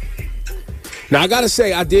 Now I gotta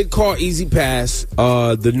say, I did call Easy Pass,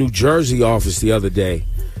 the New Jersey office the other day,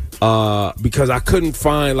 because I couldn't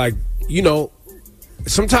find, like, you know,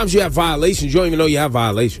 sometimes you have violations, you don't even know you have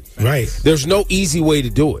violations. Right. There's no easy way to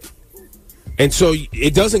do it. And so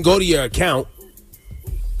it doesn't go to your account,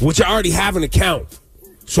 which I already have an account.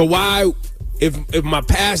 So why, if my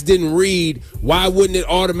pass didn't read, why wouldn't it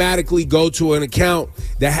automatically go to an account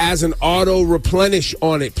that has an auto replenish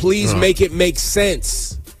on it? Please make it make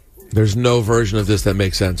sense. There's no version of this that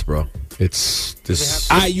makes sense, bro. It's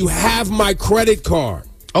this. You have my credit card.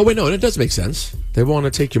 Oh, wait, no, it does make sense. They want to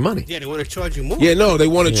take your money. Yeah, they want to charge you more. Yeah, no, they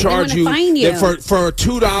want to charge you. fine you. For a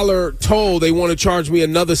 $2 toll, they want to charge me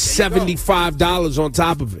another $75 on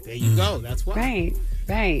top of it. There you go. That's why.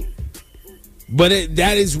 Right. But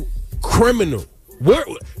that is criminal.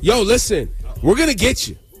 Yo, listen, we're going to get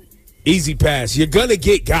you. Easy Pass. You're going to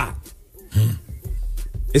get got.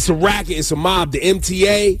 It's a racket. It's a mob. The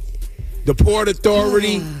MTA, the Port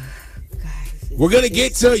Authority. We're going to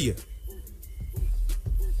get to you.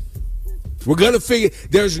 We're going to figure.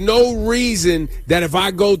 There's no reason that if I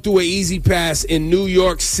go through an Easy Pass in New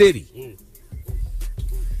York City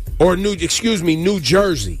or New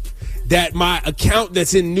Jersey, that my account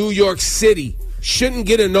that's in New York City shouldn't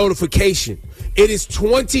get a notification. It is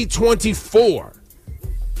 2024.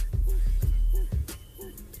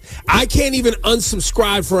 I can't even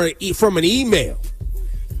unsubscribe from an email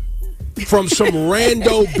from some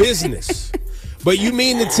rando business. But you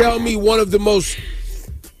mean to tell me one of the most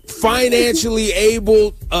financially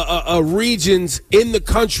able regions in the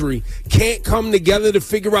country can't come together to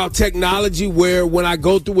figure out technology where when I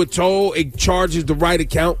go through a toll, it charges the right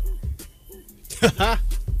account?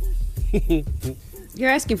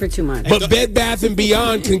 You're asking for too much. But Bed Bath &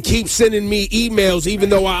 Beyond can keep sending me emails even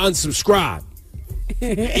though I unsubscribe.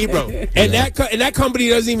 Ebro. And that company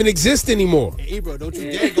doesn't even exist anymore. Ebro, don't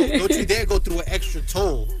you dare go through an extra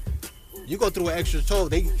toll. You go through an extra toll,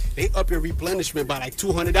 they up your replenishment by like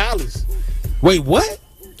 $200. Wait, what?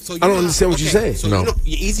 So I don't understand what you're saying. So you know, your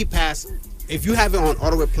Easy Pass, if you have it on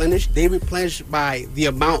auto replenish, they replenish by the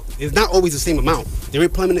amount. It's not always the same amount. They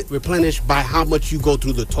replenish by how much you go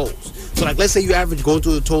through the tolls. So like, let's say you average going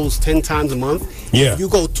through the tolls 10 times a month. Yeah. If you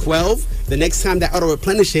go 12, the next time that auto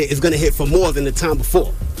replenish hit is going to hit for more than the time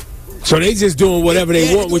before. So they just doing whatever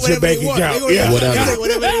they want with your bank account.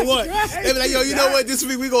 Whatever they want. They be like, yo, you know what? This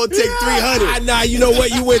week we gonna take 300. Nah, you know what?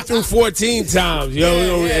 You went through 14 times. We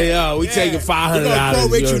taking $500. We're gonna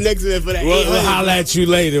prorate you next to it for that. We'll holler at you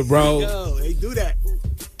later, bro. Yo, they do that.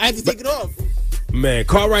 I have to take it off. Man,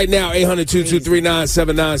 call right now,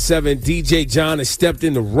 800-223-9797. DJ John has stepped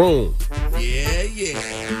in the room.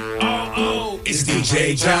 Oh, it's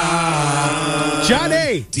DJ John.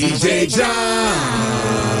 Johnny. DJ John.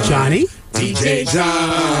 Johnny. DJ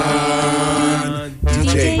John.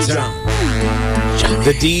 DJ John.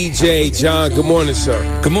 The DJ John. Good morning, sir.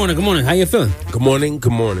 Good morning. How you feeling? Good morning.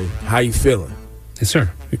 How you feeling? Yes,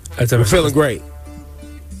 sir. I'm feeling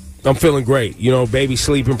great. You know, baby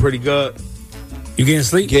sleeping pretty good. You getting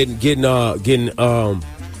sleep? Getting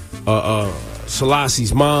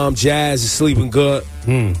Selassie's mom, Jazz, is sleeping good.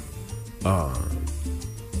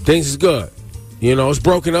 Things is good. You know, it's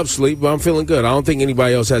broken up sleep, but I'm feeling good. I don't think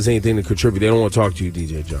anybody else has anything to contribute. They don't want to talk to you,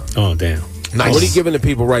 DJ John. Oh, damn. Nice. What are you giving the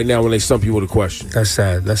people right now when they stump you with a question? That's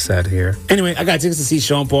sad to hear. Anyway, I got tickets to see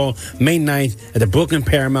Sean Paul May 9th at the Brooklyn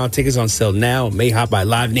Paramount. Tickets on sale now. May Hop by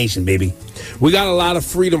Live Nation, baby. We got a lot of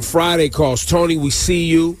Freedom Friday calls. Tony, we see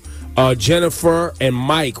you. Jennifer and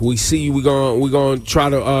Mike, we see you. We're gonna try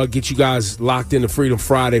to get you guys locked into Freedom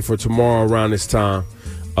Friday for tomorrow around this time.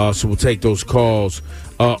 So we'll take those calls.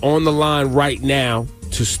 On the line right now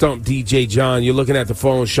to stump DJ John. You're looking at the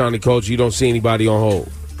phone, Shawnee Coach. You don't see anybody on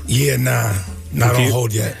hold. Yeah, nah. Not on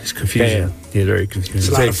hold yet. It's confusing. Yeah, very confusing. It's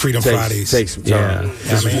a lot of Freedom Fridays. Take some time.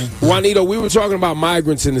 Yeah. Juanito, we were talking about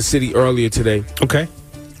migrants in the city earlier today. Okay.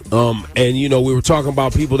 And we were talking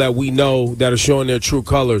about people that we know that are showing their true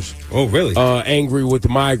colors. Oh, really? Angry with the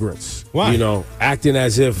migrants. Why? Acting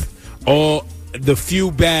as if all the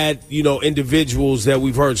few bad, individuals that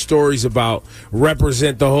we've heard stories about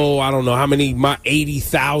represent the whole, I don't know how many,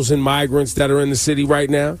 80,000 migrants that are in the city right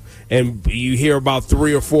now. And you hear about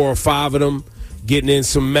 3 or 4 or 5 of them getting in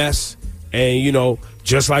some mess. And,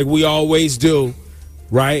 just like we always do,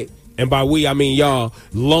 right? And by we, I mean y'all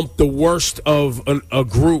lump the worst of a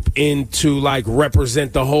group into,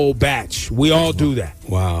 represent the whole batch. We all do that.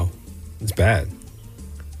 Wow. It's bad.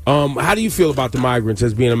 How do you feel about the migrants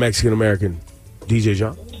as being a Mexican-American, DJ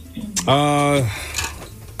John? I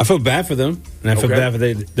feel bad for them, and I feel bad for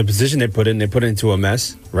the position they put in. They put it into a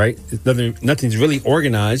mess, right? Nothing's really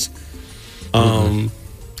organized.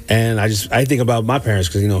 And I think about my parents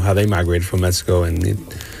because how they migrated from Mexico and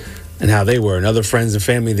how they were, and other friends and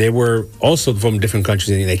family. They were also from different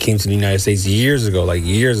countries, and they came to the United States years ago. But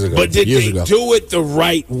did they do it the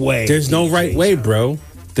right way? There's no right way, bro.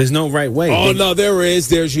 There's no right way. Oh no, there is.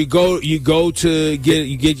 There's you go to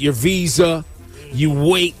get your visa. You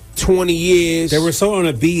wait 20 years. They were so on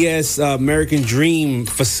a BS American dream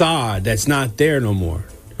facade that's not there no more.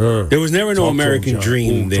 There was never no American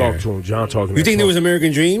dream there. Talk to him, John. Talking. You think there was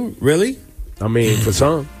American dream? Really? I mean, for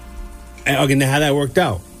some. And okay, now how that worked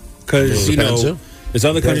out? Because there's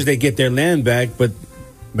other countries that get their land back, but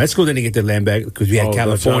Mexico didn't get their land back because we had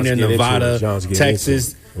California, Nevada,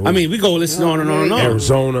 Texas. I mean, we go listen on and on and on.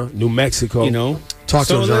 Arizona, New Mexico. Talk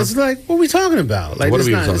to him, John. It's like, what are we talking about? What are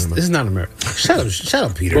we talking about? This is not America. Shut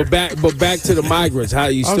up, Peter. But back to the migrants. How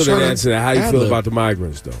you still didn't answer that? How you feel about the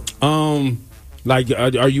migrants, though?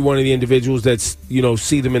 Are you one of the individuals that's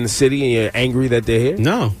see them in the city and you're angry that they're here?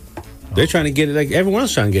 No, they're trying to get it like everyone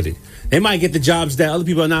else trying to get it. They might get the jobs that other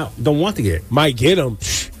people don't want to get. Might get them,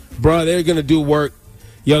 bro. They're gonna do work.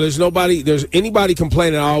 There's anybody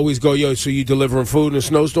complaining. I always go, so you delivering food in a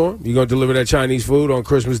snowstorm? You gonna deliver that Chinese food on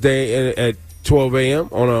Christmas Day at 12 a.m.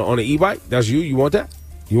 on an e-bike? That's you. You want that?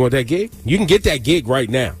 You want that gig? You can get that gig right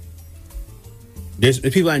now. There's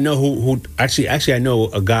people I know who actually I know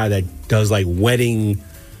a guy that does wedding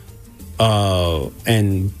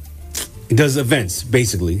and does events,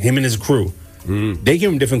 basically, him and his crew. They came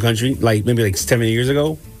from a different country, maybe 7 years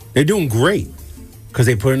ago. They're doing great because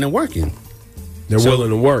they put in the work in. They're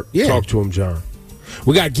willing to work. Yeah. Talk to him, John.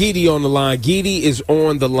 We got Gidi on the line. Gidi is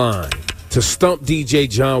on the line to stump DJ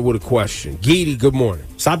John with a question. Gidi, good morning.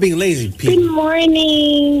 Stop being lazy, Pete. Good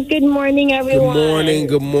morning. Good morning, everyone.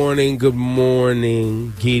 Good morning.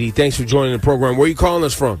 Gidi, thanks for joining the program. Where are you calling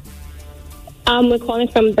us from? We're calling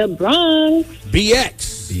from the Bronx.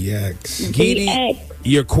 BX. Gidi,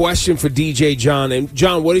 your question for DJ John. And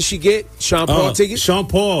John, what did she get? Sean Paul tickets? Sean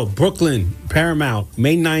Paul, Brooklyn, Paramount,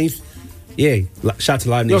 May 9th. Yeah, shout to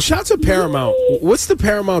Live Nation. Shout to Paramount. What's the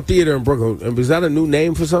Paramount Theater in Brooklyn? Is that a new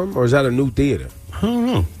name for something, or is that a new theater? I don't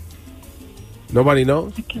know. Nobody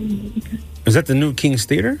knows? Is that the new King's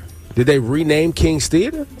Theater? Did they rename King's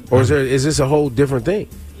Theater? Or is this a whole different thing?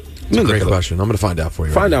 It's a great question. I'm going to find out for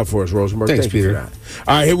you. Find out for us, Rosenberg. Thanks, Thank you Peter. for that.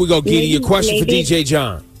 All right, here we go, Gidi. Your question for DJ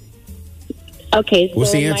John. Okay, so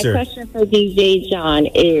what's the answer? My question for DJ John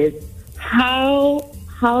is how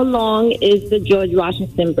long is the George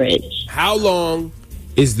Washington Bridge? How long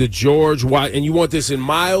is the George Washington? And you want this in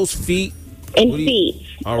miles, feet? In feet.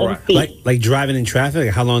 All right. Like driving in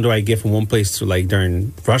traffic? How long do I get from one place to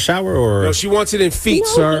during rush hour? Or No, she wants it in feet,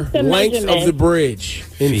 sir. just the Length measurement. of the bridge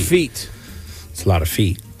in feet. It's a lot of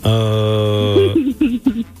feet. I'm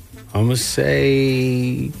gonna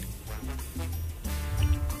say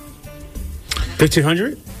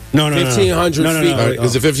 1,500. No. 1,500 feet.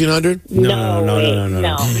 Is it 1,500? No.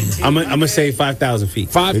 I'm gonna say 5,000 feet.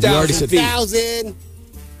 5,000 feet. 1,000.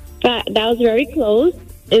 That was very close.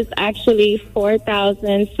 It's actually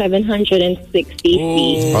 4,760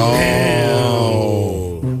 feet.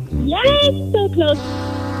 Oh. Yes, so close.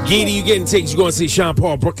 Gidi, you getting tickets? You going to see Sean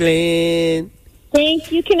Paul, Brooklyn?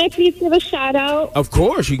 Thank you. Can I please give a shout out? Of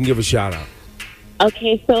course, you can give a shout out.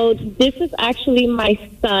 Okay, so this is actually my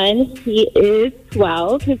son. He is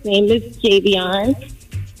 12. His name is Javion.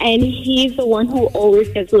 And he's the one who always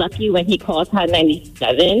gets lucky when he calls Hot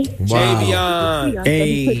 97. Javion.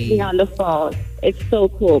 He puts me on the phone. It's so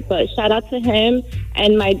cool. But shout out to him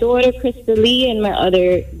and my daughter, Krista Lee, and my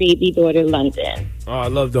other baby daughter, London. Oh, I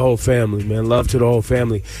love the whole family, man. Love to the whole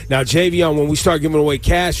family. Now, Javion, when we start giving away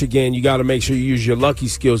cash again, you got to make sure you use your lucky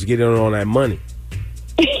skills to get in on that money.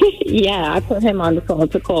 Yeah, I put him on the phone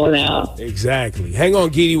to call now. Exactly. Hang on,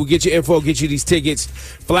 Geedy. We'll get you info, get you these tickets.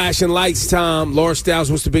 Flashing lights time. Laura Styles,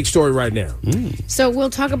 what's the big story right now? So we'll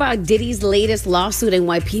talk about Diddy's latest lawsuit and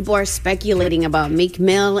why people are speculating about Meek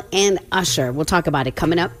Mill and Usher. We'll talk about it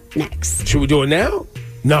coming up next. Should we do it now?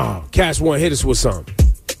 No. Cash One, hit us with something.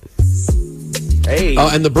 Hey.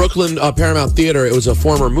 And the Brooklyn Paramount Theater, it was a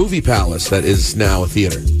former movie palace that is now a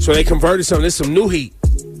theater. So they converted something. This is some new heat.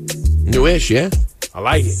 Newish, yeah. I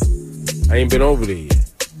like it. I ain't been over there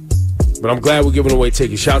yet. But I'm glad we're giving away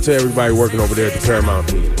tickets. Shout out to everybody working over there at the Paramount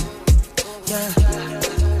Theater.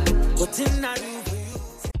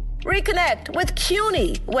 Reconnect with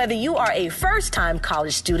CUNY. Whether you are a first-time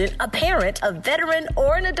college student, a parent, a veteran,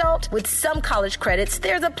 or an adult, with some college credits,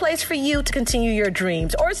 there's a place for you to continue your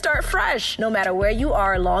dreams or start fresh. No matter where you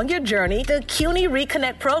are along your journey, the CUNY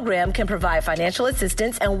Reconnect program can provide financial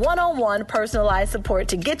assistance and one-on-one personalized support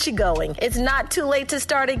to get you going. It's not too late to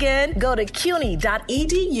start again. Go to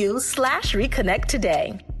cuny.edu/reconnect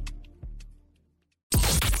today.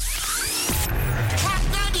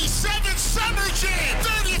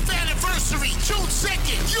 June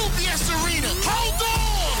 2nd, UBS Arena. Hold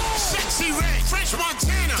on! Sexy Red, French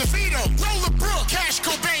Montana, DeVito, Roller Brook, Cash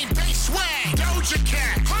Cobain, Bass Swag, Doja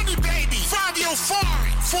Cat, Honey Baby, Fabio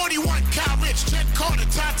Foreign, 41 Cal Rich, Jet Carter,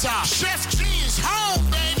 Tata, Chef G's home,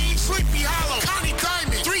 baby, Sleepy Hollow, Connie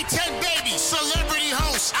Diamond, 310 Baby, Celebrity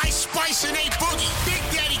Host, Ice Spice and A Boogie. Big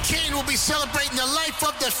Daddy Kane will be celebrating the life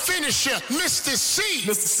of the finisher, Mr. C.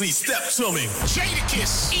 Mr. C, step to me.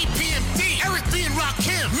 Jadakiss, EPMD, Eric B. and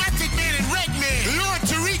Rakim, Method Man and Redman, Lord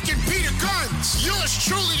Tariq and Peter Guns. Yours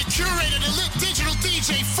truly, the curator, the lit digital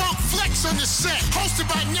DJ, Funk Flex on the set. Hosted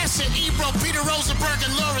by Nessa, Ebro, Peter Rosenberg,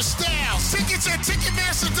 and Laura Styles. Tickets at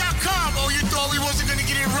Ticketmaster.com. Oh, you thought we wasn't going to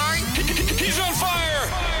get it right? He's on fire!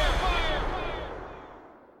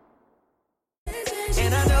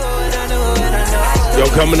 Yo,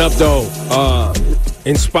 coming up though,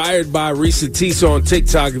 inspired by Risa Tisa on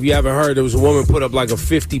TikTok. If you haven't heard, there was a woman put up like a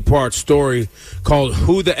 50-part story called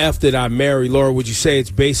 "Who the F Did I Marry?" Laura, would you say it's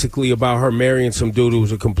basically about her marrying some dude who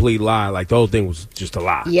was a complete lie? Like the whole thing was just a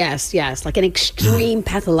lie. Yes, like an extreme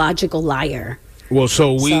pathological liar. Well,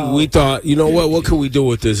 so we thought, you know what can we do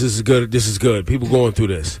with this? This is good. People going through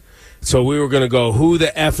this. So we were gonna go, "Who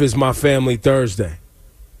the F is my family Thursday?"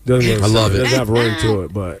 I love it. It doesn't have a ring to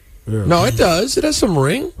it, but. Yeah. No, it does. It has some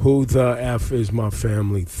ring. Who the F is my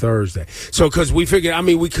family Thursday? So, because we figured,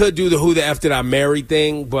 we could do the who the F did I marry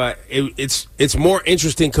thing, but it's more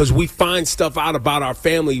interesting because we find stuff out about our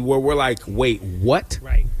family where we're like, wait, what?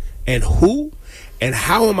 Right. And who? And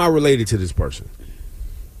how am I related to this person?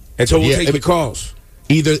 And so we'll take the calls.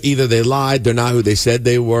 Either they lied, they're not who they said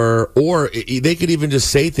they were, or they could even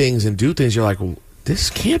just say things and do things. You're like, well,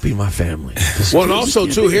 this can't be my family. Well, and also,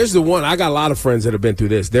 too, here's the one. I got a lot of friends that have been through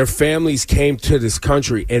this. Their families came to this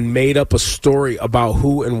country and made up a story about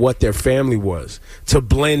who and what their family was to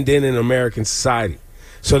blend in American society.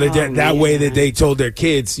 So that way that they told their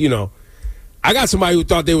kids, I got somebody who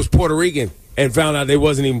thought they was Puerto Rican and found out they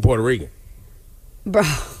wasn't even Puerto Rican. Bro.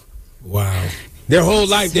 Wow. Their whole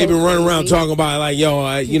life they've been running around talking about like,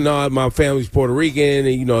 my family's Puerto Rican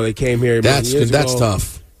and, they came here. That's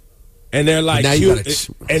tough. And they're like, now cute,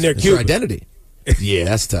 and they're cute. Identity. Yeah,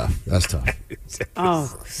 that's tough. That's tough.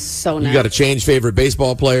 Oh, so nice. You got to change favorite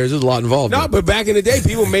baseball players. There's a lot involved. No, but back in the day,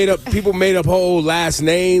 people made up whole last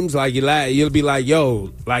names. Like you'll be like,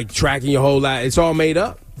 like tracking your whole life. It's all made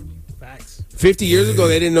up. Facts. 50 years ago,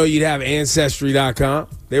 they didn't know you'd have Ancestry.com.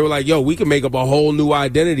 They were like, we can make up a whole new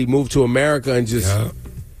identity, move to America, and just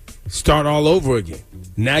start all over again.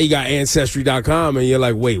 Now you got Ancestry.com, and you're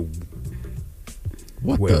like, wait,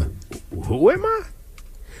 who am I?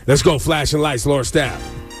 Let's go, flashing lights, Laura Styles.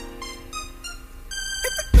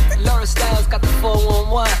 Laura Styles got the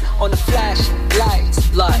 411 on the flash lights.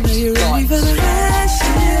 Are you ready for the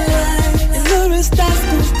flashing lights? Laura Styles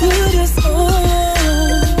gonna put us on.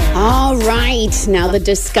 All right, now the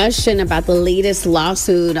discussion about the latest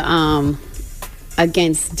lawsuit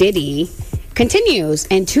against Diddy continues,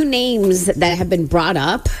 and two names that have been brought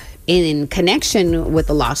up in connection with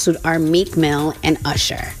the lawsuit are Meek Mill and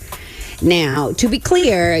Usher. Now, to be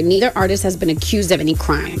clear, neither artist has been accused of any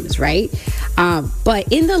crimes, right? But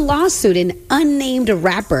in the lawsuit, an unnamed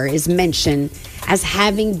rapper is mentioned as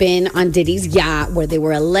having been on Diddy's yacht where they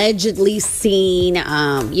were allegedly seen,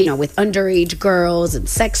 with underage girls and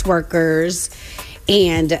sex workers.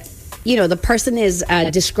 And, the person is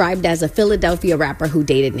described as a Philadelphia rapper who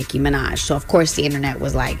dated Nicki Minaj. So, of course, the internet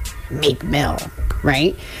was like, Meek Mill,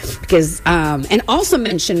 right? Because, and also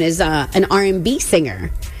mentioned is an R&B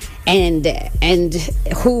singer and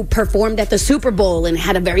who performed at the Super Bowl and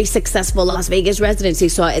had a very successful Las Vegas residency.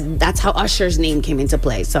 So that's how Usher's name came into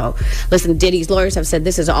play. So listen, Diddy's lawyers have said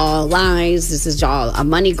this is all lies. This is all a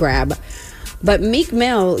money grab. But Meek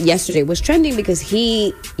Mill yesterday was trending because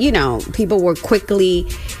he, people were quickly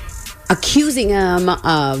accusing him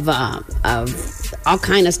of all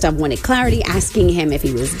kind of stuff, wanted clarity, asking him if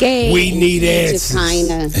he was gay. We need it. Just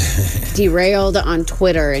kind of derailed on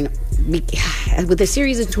Twitter and with a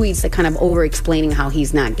series of tweets that kind of over-explaining how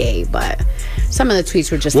he's not gay. But some of the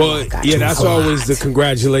tweets were just that's always the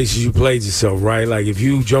congratulations you played yourself, right? Like if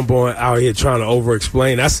you jump on out here trying to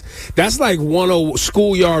over-explain, that's like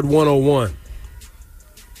schoolyard 101.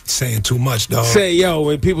 Saying too much, dog.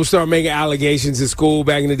 When people start making allegations in school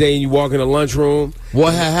back in the day and you walk in the lunchroom.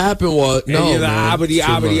 What had happened was, you're like,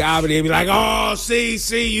 abity. They be like, oh, see,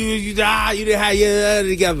 you didn't have your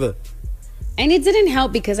together. And it didn't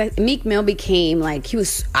help because Meek Mill became like, he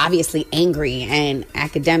was obviously angry and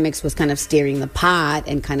academics was kind of steering the pot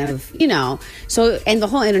and kind of, so, and the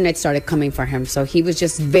whole internet started coming for him. So he was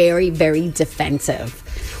just very, very defensive.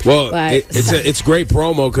 Well, it's great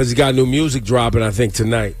promo because he got new music dropping, I think,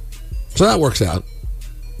 tonight. So that works out.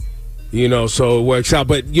 So it works out.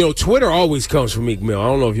 But, Twitter always comes from Meek Mill. I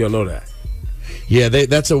don't know if y'all know that. Yeah,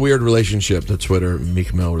 that's a weird relationship, the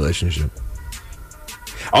Twitter-Meek Mill relationship.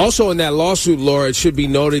 Also, in that lawsuit, Laura, it should be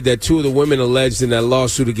noted that two of the women alleged in that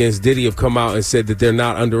lawsuit against Diddy have come out and said that they're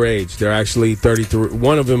not underage. They're actually 33.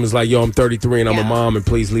 One of them is like, I'm 33 and I'm a mom, and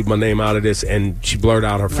please leave my name out of this. And she blurred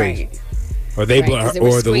out her face. Or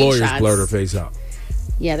the lawyers blurred her face out.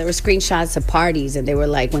 Yeah, there were screenshots of parties, and they were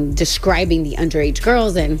like, when describing the underage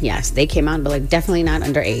girls, and yes, they came out and were like, definitely not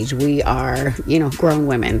underage. We are, grown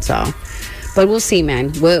women. So, but we'll see,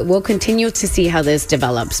 man. We'll continue to see how this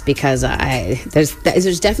develops because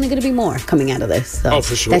there's definitely going to be more coming out of this. So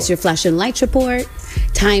for sure. That's your Flash and Lights report.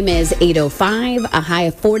 Time is 8:05. A high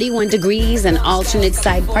of 41 degrees, and alternate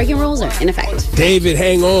side parking rules are in effect. David,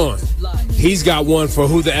 hang on. He's got one for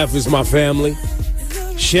who the F is my family.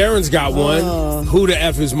 Sharon's got one. Who the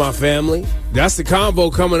F is my family? That's the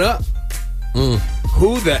combo coming up.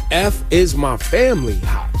 Who the F is my family?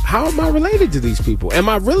 How am I related to these people? Am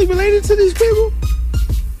I really related to these people?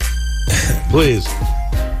 Please.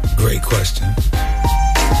 Great question.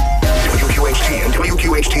 WQHT and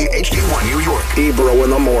WQHT HD1 New York. Ebro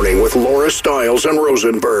in the morning with Laura Stiles and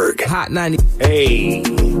Rosenberg. Hot 90. Hey,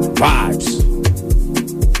 vibes.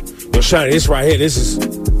 Yo, Shiny, this right here, this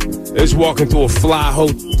is walking through a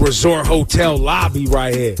resort hotel lobby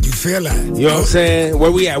right here. You feel that? You know what I'm saying?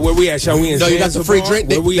 Where we at? Shall we in? No, you got the free drink.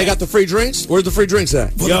 They got the free drinks. Where's the free drinks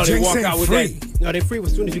at? Well, they walk out with free. that. No, they free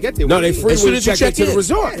as soon as you get there. No, they free as soon as you check into the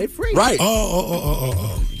resort. Yeah, they free. Right.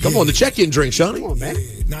 Oh. Come on, the check-in drink, Shawnee. Come on, man.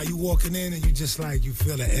 Yeah. Now you walking in and you just like, you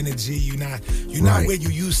feel the energy. You're not where you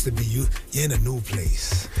used to be. You're in a new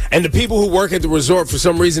place. And the people who work at the resort, for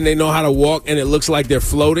some reason, they know how to walk, and it looks like they're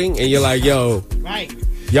floating. And you're like, yo, right.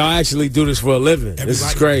 Y'all actually do this for a living. This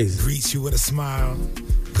is crazy. Greets you with a smile.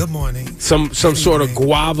 Good morning. Some sort of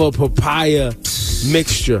guava papaya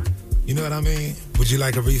mixture. You know what I mean? Would you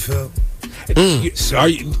like a refill?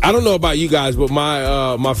 I don't know about you guys, but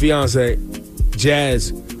my fiance,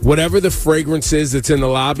 Jazz, whatever the fragrance is that's in the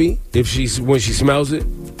lobby, when she smells it,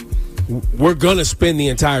 we're gonna spend the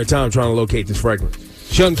entire time trying to locate this fragrance.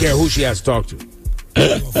 She doesn't care who she has to talk to.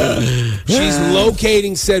 She's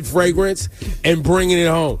locating said fragrance and bringing it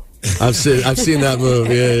home. I've seen that move.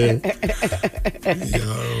 Yeah.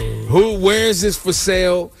 Where is this for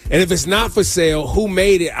sale? And if it's not for sale, who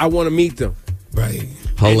made it? I want to meet them. Right.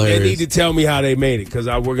 Hilarious. They need to tell me how they made it because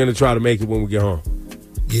we're going to try to make it when we get home.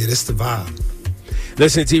 Yeah, that's the vibe.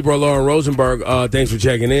 Listen, T-Bro, Lauren Rosenberg, thanks for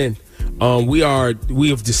checking in. We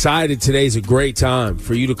have decided today's a great time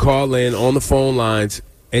for you to call in on the phone lines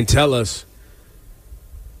and tell us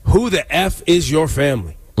who the F is your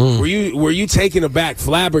family. Were you taken aback,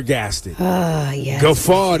 flabbergasted, yes.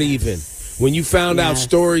 guffawed even when you found out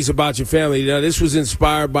stories about your family? Now, this was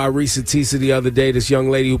inspired by Risa Tisa the other day, this young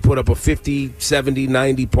lady who put up a 50, 70,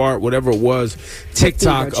 90 part, whatever it was,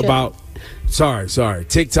 TikTok about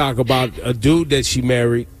a dude that she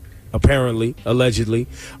married, apparently, allegedly,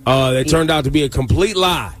 that turned out to be a complete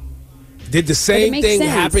lie. Did the same thing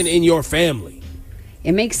happen in your family?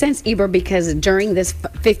 It makes sense, Ebro, because during this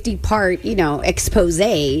 50-part, expose,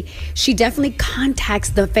 she definitely contacts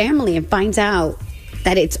the family and finds out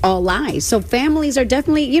that it's all lies. So families are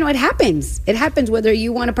definitely, it happens. It happens whether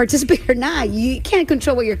you want to participate or not. You can't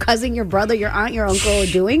control what your cousin, your brother, your aunt, your uncle are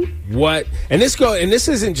doing. What? And this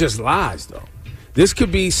isn't just lies, though. This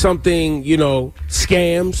could be something,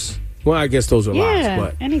 scams. Well, I guess those are lies,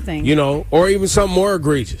 but anything. Or even something more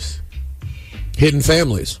egregious. Hidden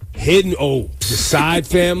families. The side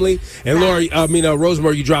family. And Laura,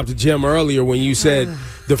 Rosenberg, you dropped a gem earlier when you said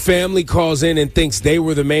the family calls in and thinks they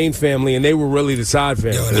were the main family and they were really the side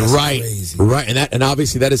family. Right. And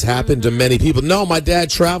obviously that has happened to many people. No, my dad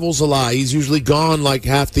travels a lot. He's usually gone like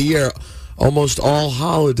half the year, almost all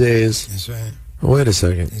holidays. That's right. Wait a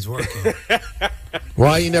second. He's working.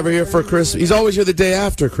 Why are you never here for Christmas? He's always here the day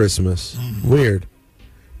after Christmas. Weird.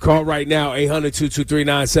 Call right now,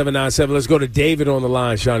 800-223-9797. Let's go to David on the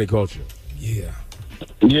line, Shawnee Culture. Yeah.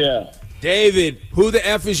 David, who the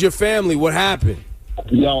F is your family? What happened?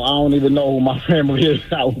 Yo, I don't even know who my family is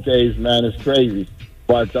nowadays, man. It's crazy.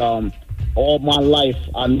 But all my life,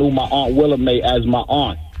 I knew my Aunt Willamette as my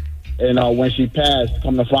aunt. And when she passed,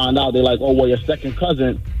 come to find out, they're like, oh, well, your second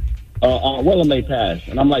cousin, Aunt Willamette passed.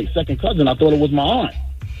 And I'm like, second cousin? I thought it was my aunt.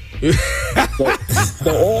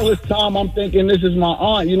 so all this time I'm thinking this is my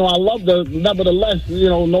aunt. I love her, nevertheless,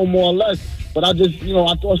 no more or less. But I just,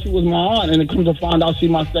 I thought she was my aunt, and it comes to find out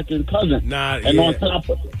she's my second cousin.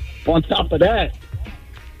 On top of that,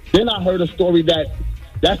 then I heard a story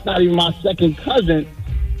that's not even my second cousin.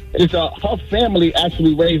 It's her family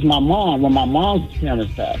actually raised my mom when my mom's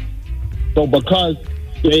parents passed. So because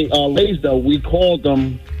they raised her, we called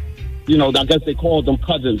them. I guess they called them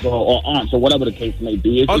cousins or aunts or whatever the case may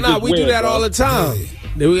be. We do that all the time.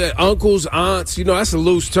 We got uncles, aunts. That's a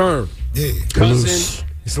loose term. Yeah. Cousin.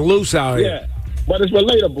 It's loose out here. Yeah, but it's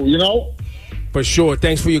relatable, For sure.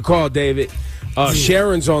 Thanks for your call, David.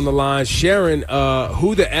 Sharon's on the line. Sharon,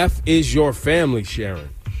 who the F is your family, Sharon?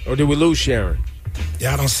 Or did we lose Sharon?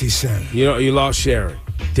 Yeah, I don't see Sharon. You lost Sharon.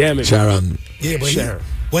 Damn it. Sharon. Yeah, but Sharon.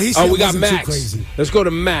 He said we got wasn't Max. too crazy. Let's go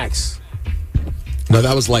to Max. No,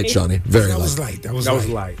 that was light, Shawnee. Very that light. Was light. That was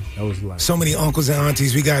light. That was light. So many uncles and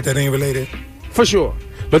aunties we got that ain't related. For sure.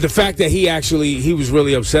 But the fact that he was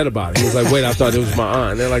really upset about it. He was like, wait, I thought it was my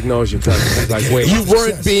aunt. And they're like, no, it's your cousin. He's like, wait. You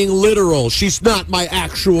weren't being literal. She's not my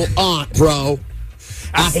actual aunt, bro.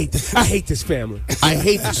 I hate this family. I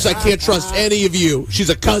hate this. I can't trust any of you. She's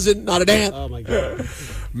a cousin, not an aunt. Oh, my God.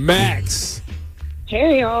 Max.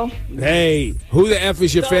 Hey, y'all. Hey, who the F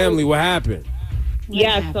is your family? What happened?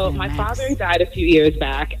 Yeah, so my father died a few years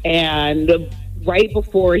back, and right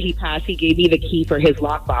before he passed, he gave me the key for his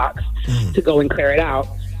lockbox to go and clear it out.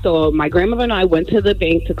 So my grandmother and I went to the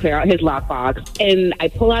bank to clear out his lockbox, and I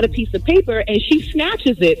pull out a piece of paper, and she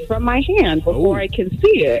snatches it from my hand before I can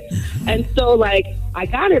see it. And so, I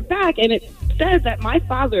got it back, and it says that my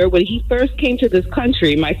father, when he first came to this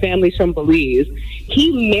country, my family's from Belize,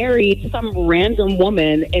 he married some random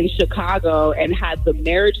woman in Chicago and had the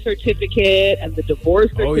marriage certificate and the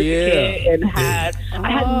divorce certificate and I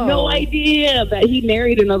had no idea that he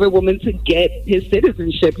married another woman to get his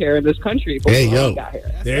citizenship here in this country before he got here.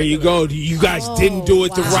 There you go. You guys didn't do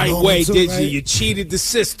it the right way, did you? You cheated the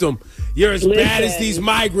system. You're as bad as these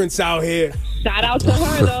migrants out here. Shout out to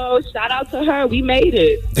her, though. Shout out to her. We made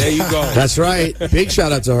it. There you go. That's right. Big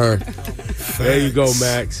shout out to her. There you go,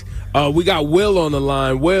 Max. We got Will on the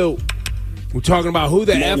line. Will, we're talking about who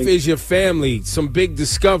the F is your family. Some big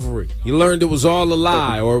discovery. You learned it was all a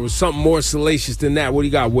lie, or it was something more salacious than that. What do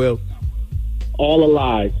you got, Will? All a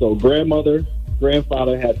lie. So grandmother,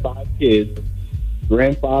 grandfather had 5 kids.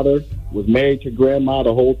 Grandfather was married to grandma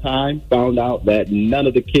the whole time, found out that none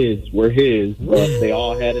of the kids were his, but they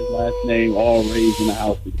all had his last name, all raised in the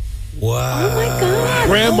house. Wow. Oh, my God.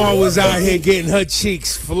 Grandma was out here getting her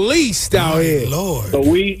cheeks fleeced out here. Lord. So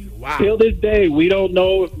till this day, we don't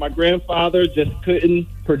know if my grandfather just couldn't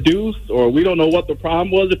produce, or we don't know what the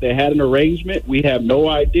problem was, if they had an arrangement. We have no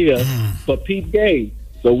idea. But Pete gave.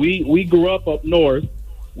 So we grew up north.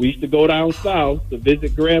 We used to go down south to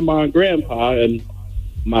visit grandma and grandpa, and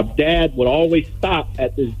my dad would always stop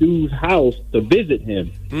at this dude's house to visit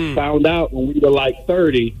him. Found out when we were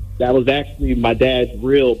 30, that was actually my dad's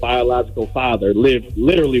real biological father. Lived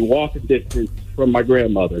literally walking distance from my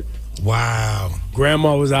grandmother. Wow.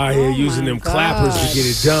 Grandma was out here using them clappers to get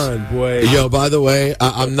it done, boy. Yo, by the way,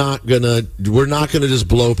 we're not gonna just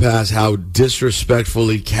blow past how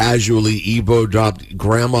disrespectfully, casually Ebo dropped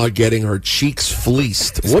grandma getting her cheeks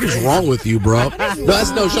fleeced. What is wrong with you, bro?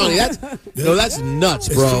 Shawnee, that's nuts,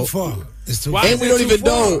 bro. It's too far. It's too and we don't even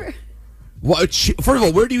know. First of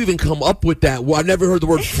all, where do you even come up with that? Well, I've never heard the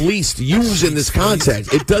word fleeced used in this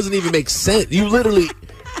context. It doesn't even make sense. You literally,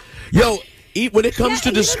 when it comes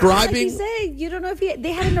to describing, like you said, you don't know if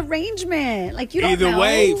they had an arrangement. You don't know. Either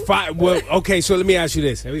way, okay. So let me ask you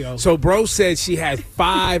this. There we go. So, bro said she had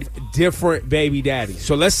 5 different baby daddies.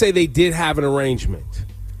 So let's say they did have an arrangement,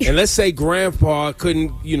 and let's say grandpa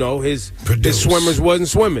couldn't, his swimmers wasn't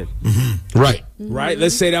swimming. Right. Right.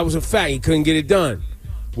 Let's say that was a fact. He couldn't get it done.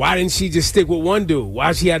 Why didn't she just stick with one dude?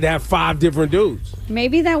 Why she had to have 5 different dudes?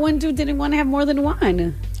 Maybe that one dude didn't want to have more than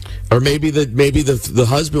one. Or maybe the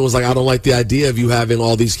husband was like, I don't like the idea of you having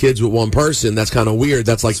all these kids with one person. That's kind of weird.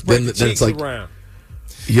 That's like then it's like, around.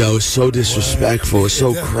 Yo, it's so disrespectful. It's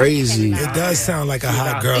so crazy. It does sound like a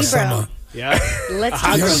hot girl summer. Yeah.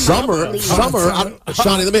 Summer.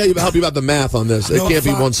 Shawnee, let me help you about the math on this. It can't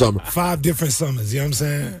be one summer. 5 different summers. You know what I'm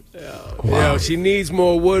saying? Wow. Yo, she needs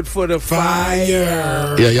more wood for the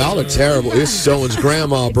fire. Yeah, y'all are terrible. It's Owen's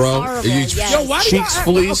grandma, bro. Yo, why cheeks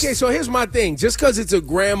fleece. Okay, so here's my thing. Just because it's a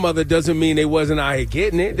grandmother doesn't mean they wasn't out here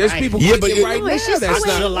getting it. There's people getting it right now. That's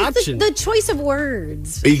not an option. The choice of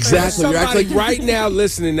words. Exactly. There's somebody right now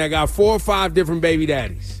listening that got 4 or 5 different baby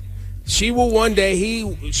daddies. She will one day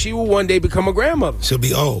become a grandmother. She'll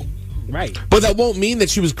be old. Right. But that won't mean that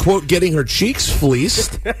she was, quote, getting her cheeks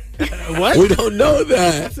fleeced. What? We don't know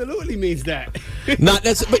that. Absolutely means that. But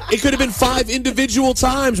it could have been 5 individual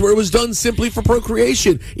times where it was done simply for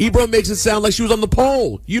procreation. Ebro makes it sound like she was on the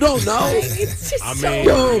pole. You don't know. It's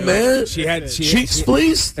just man. She had cheeks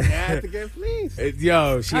fleeced. She had to get fleeced.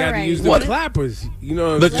 Yo, she had to use the clappers. You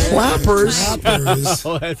know the clappers.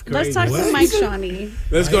 Oh, that's crazy. Let's talk to Mike, Shawnee.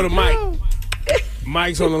 Let's go to Mike.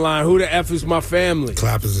 Mike's on the line. Who the F is my family?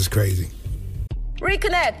 Clappers is crazy.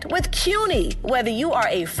 Reconnect with CUNY. Whether you are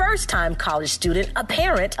a first-time college student, a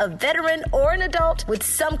parent, a veteran, or an adult, with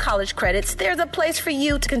some college credits, there's a place for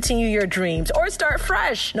you to continue your dreams or start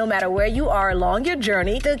fresh. No matter where you are along your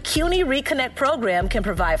journey, the CUNY Reconnect program can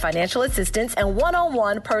provide financial assistance and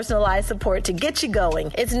one-on-one personalized support to get you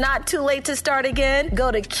going. It's not too late to start again.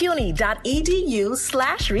 Go to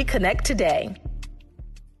cuny.edu/reconnect today.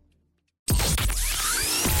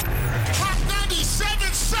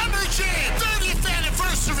 Summer Jam, 30th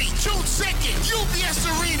anniversary, June 2nd, UBS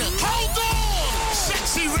Arena. Hold on!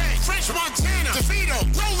 Sexy Red, French Montana, DeVito,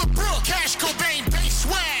 Roller Brook, Cash Cobain, Bass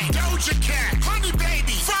Swag, Doja Cat, Honey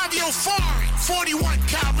Baby, Fabio Foreign, 41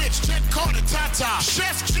 Cal Rich, Jet Carter, Tata,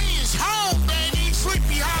 Chef G is home, baby,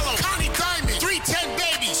 Sleepy Hollow, Connie Diamond, 310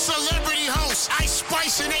 Baby, Celebrity Host, Ice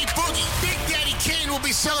Spice and A Boogie. Big Daddy Kane will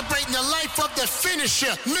be celebrating the life of the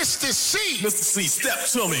finisher, Mr. C. Mr. C, step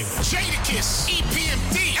to me. Jadakiss,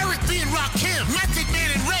 EPMD, Eric B. and Rakim, Method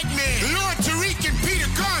Man and Redman, Lord Tariq and Peter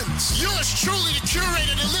Guns. Yours truly, the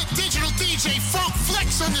curator, the lit digital DJ, Funk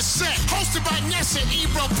Flex on the set. Hosted by Nessa,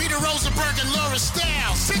 Ebro, Peter Rosenberg, and Laura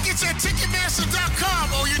Styles. Tickets at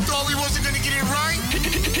Ticketmaster.com. Oh, you thought we wasn't going to get it right?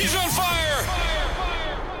 He's on fire!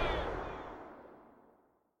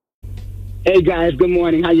 Hey, guys. Good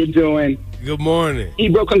morning. How you doing? Good morning.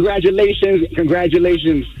 Ebro, congratulations.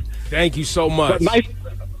 Congratulations. Thank you so much. But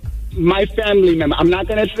my family member, I'm not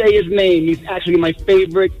going to say his name. He's actually my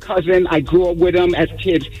favorite cousin. I grew up with him as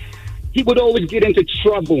kids. He would always get into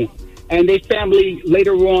trouble. And their family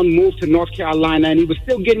later on moved to North Carolina, and he was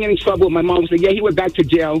still getting in trouble. My mom said, yeah, he went back to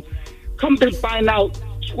jail. Come to find out,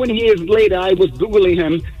 20 years later, I was Googling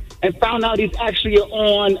him and found out he's actually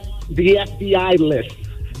on the FBI list.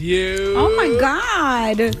 Oh, my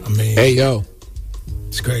God. I mean, hey, yo.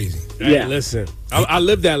 It's crazy. Hey, listen. I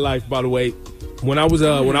lived that life, by the way. When I was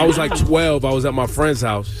like 12, I was at my friend's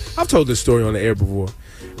house. I've told this story on the air before.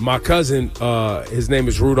 My cousin, his name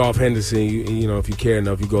is Rudolph Henderson. You know, if you care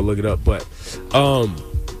enough, you go look it up. But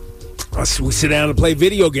we sit down and play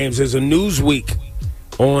video games. There's a Newsweek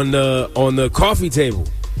on the coffee table,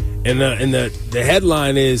 and the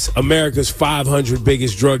headline is America's 500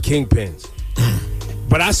 biggest drug kingpins.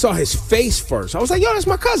 But I saw his face first. I was like, yo, that's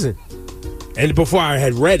my cousin. And before I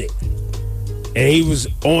had read it. And he was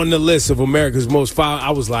on the list of America's most foul. I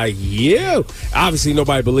was like, yeah. Obviously,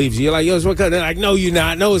 nobody believes you. You're like, yo, it's my cousin. They're like, no, you're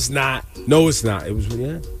not. No, it's not. No, it's not. It was,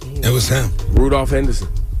 yeah. It was him. Rudolph Henderson.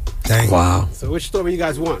 Dang. Wow. So which story you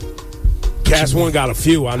guys want? Cash One got a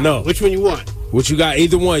few, I know. Which one you want? What you got?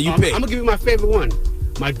 Either one. You pick. I'm going to give you my favorite one.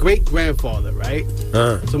 My great-grandfather, right?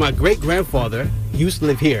 So my great-grandfather used to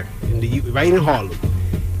live here, right in Harlem.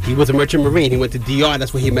 He was a merchant marine. He went to DR.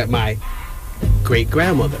 That's where he met my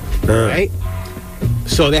great-grandmother, right?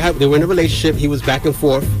 So they were in a relationship. He was back and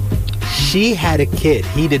forth. She had a kid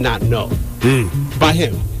he did not know by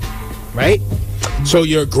him, right? So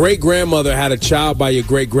your great-grandmother had a child by your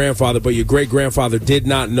great-grandfather, but your great-grandfather did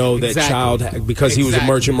not know that child because he was a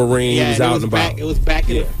merchant marine. Yeah, he was out and about. It was back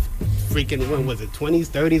in the freaking, when was it, 20s,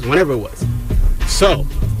 30s, whenever it was. So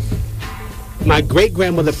my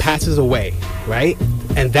great-grandmother passes away, right?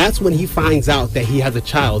 And that's when he finds out that he has a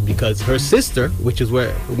child because her sister, which is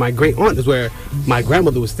where my great-aunt is where my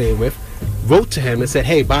grandmother was staying with, wrote to him and said,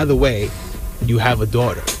 hey, by the way, you have a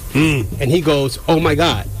daughter. And he goes, oh, my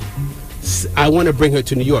God, I want to bring her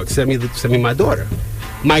to New York. Send me my daughter.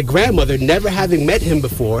 My grandmother, never having met him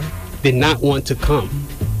before, did not want to come.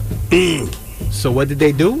 So what did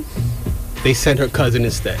they do? They sent her cousin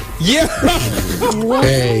instead. Yeah.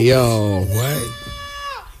 Hey, yo.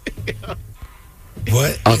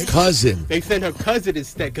 What? A cousin. They sent her cousin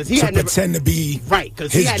instead because he To had never pretend to be right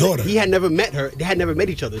because his daughter. He had never met her. They had never met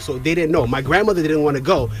each other, so they didn't know. My grandmother didn't want to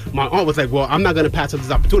go. My aunt was like, "Well, I'm not going to pass up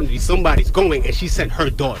this opportunity. Somebody's going," and she sent her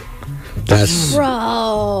daughter. That's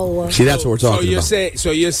Bro. See, that's what we're talking about.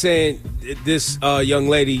 So you're saying this young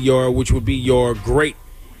lady, which would be your great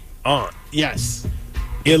aunt, Yes,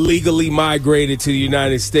 illegally migrated to the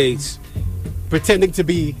United States, pretending to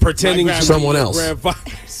be someone else.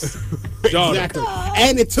 Exactly.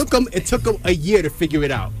 And it took them a year to figure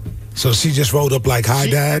it out. So she just rolled up like, "Hi,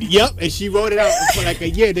 Dad." Yep, and she wrote it out for like a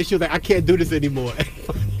year. Then she was like, "I can't do this anymore."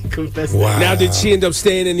 Confessed. Wow. Now, did she end up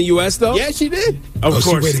staying in the U.S. though? Yeah, she did. Of course,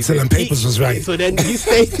 she waited till them papers was right. So then he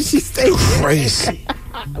stayed. She stayed. Crazy.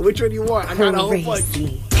 Which one do you want? I got a whole bunch.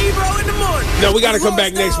 Ebro in the morning. No, we got to come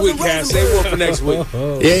back next week, Cass. Save one for next week.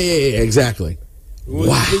 Yeah, exactly.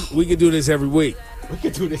 We could do this every week. We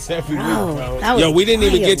could do this every week, bro. Yo, we didn't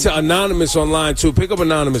even get to Anonymous online, too. Pick up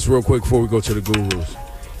Anonymous real quick before we go to the gurus.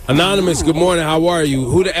 Anonymous, good morning. How are you?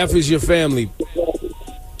 Who the F is your family?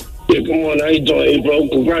 Yeah, good morning. How you doing, bro?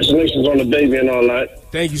 Congratulations on the baby and all that.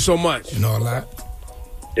 Thank you so much. And all that.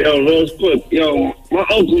 Yo, real quick. Yo, my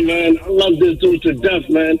uncle, man, I love this dude to death,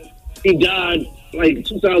 man. He died, like,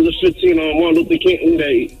 2015 on Martin Luther King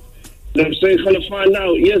Day. You know what I'm saying? Kind of find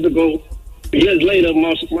out years later,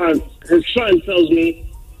 his son tells me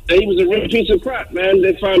that he was a real piece of crap, man.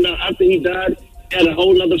 They found out after he died, he had a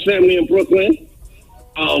whole other family in Brooklyn.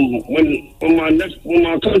 When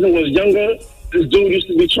my cousin was younger, this dude used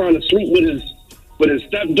to be trying to sleep with his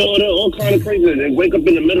stepdaughter, all kind of crazy. They wake up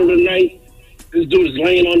in the middle of the night. This dude is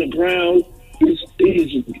laying on the ground.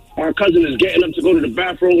 My cousin is getting up to go to the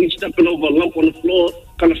bathroom. He's stepping over a lump on the floor,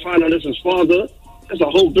 kind of find out it's his father. It's a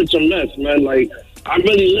whole bitch of mess, man. Like, I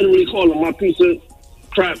really literally call him my piece of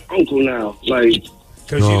crap uncle now. Like,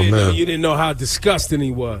 because you didn't know how disgusting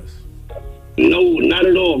he was. No, not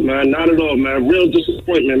at all, man. Not at all, man. Real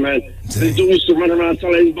disappointment, man. This dude used to run around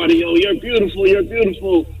telling everybody, "Yo, you're beautiful, you're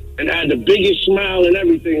beautiful," and I had the biggest smile and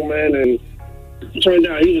everything, man. And it turned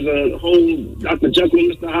out he was a whole Dr. Jekyll,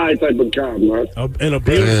 Mr. Hyde type of guy, man. And a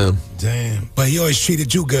beautiful. Damn. But he always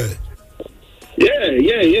treated you good.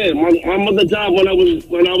 Yeah. My mother died when I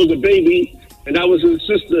was a baby, and that was his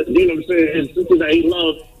sister. You know what I'm saying? His sister that he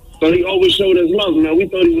loved. So he always showed his love, man. We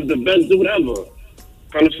thought he was the best dude ever.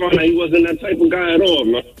 Kind of found out he wasn't that type of guy at all,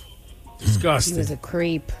 man. Disgusting. He was a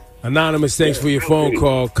creep. Anonymous, thanks for your phone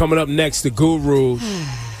call. Coming up next, the gurus.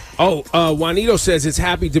 Juanito says it's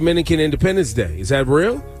Happy Dominican Independence Day. Is that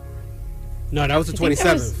real? No, that was the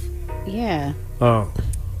 27th. Yeah. Oh.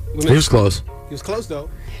 He was close. He was close, though.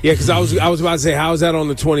 Yeah, because I was about to say, how is that on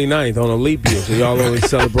the 29th, on a leap year? So y'all only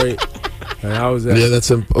celebrate. And how is that? Yeah, that's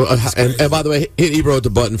and by the way, hit Ebro at the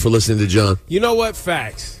button for listening to John. You know what?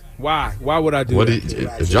 Facts. Why? Why would I do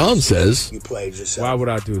that? John says. You played yourself. Why would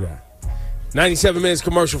I do that? 97 minutes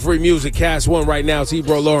commercial-free music. Cast 1 right now. It's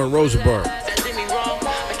Ebro, Lauren, Rosenberg.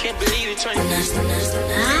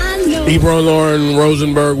 Ebro, Lauren,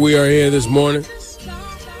 Rosenberg, we are here this morning.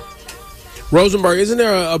 Rosenberg, isn't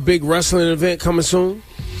there a big wrestling event coming soon?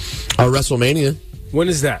 WrestleMania. When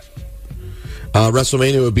is that?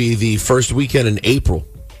 WrestleMania would be the first weekend in April.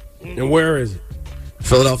 And where is it?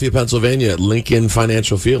 Philadelphia, Pennsylvania, at Lincoln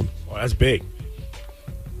Financial Field. Oh, that's big.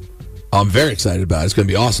 I'm very excited about it. It's going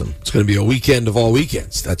to be awesome. It's going to be a weekend of all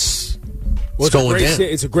weekends. That's what's going down.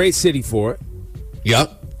 It's a great city for it.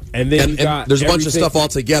 Yep. And then and there's a bunch of stuff all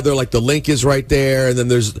together. Like the link is right there, and then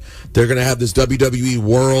they're going to have this WWE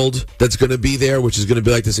World that's going to be there, which is going to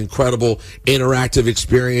be like this incredible interactive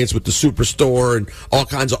experience with the Superstore and all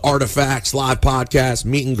kinds of artifacts, live podcasts,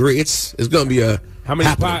 meet and greets. It's going to be a how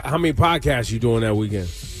many podcasts you doing that weekend?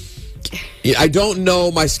 Yeah, I don't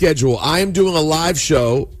know my schedule. I am doing a live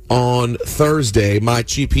show on Thursday, my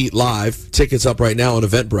Cheap Heat Live. Tickets up right now on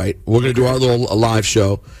Eventbrite. We're going to do our little live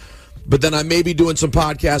show. But then I may be doing some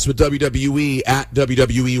podcasts with WWE at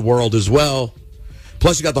WWE World as well.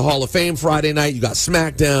 Plus, you got the Hall of Fame Friday night. You got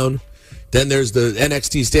SmackDown. Then there's the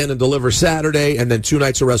NXT Stand and Deliver Saturday, and then 2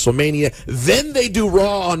 nights of WrestleMania. Then they do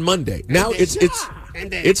Raw on Monday. Now it's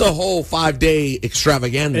a whole 5-day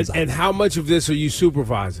extravaganza. And how much of this are you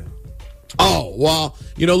supervising? Oh, well,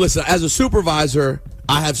 listen, as a supervisor,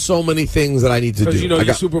 I have so many things that I need to do. Because,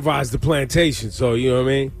 you supervise the plantation, so you know what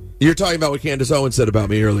I mean? You're talking about what Candace Owens said about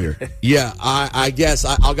me earlier. Yeah, I guess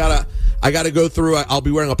I gotta go through. I'll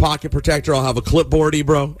be wearing a pocket protector. I'll have a clipboard,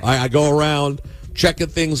 bro. I go around checking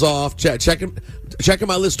things off, checking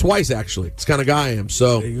my list twice, actually. It's the kind of guy I am.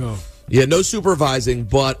 So, there you go. Yeah, no supervising,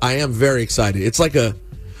 but I am very excited. It's like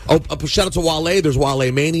shout out to Wale. There's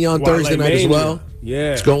Wale Mania on Thursday night as well.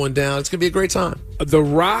 Yeah. It's going down. It's going to be a great time. The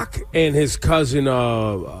Rock and his cousin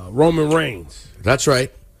Roman Reigns. That's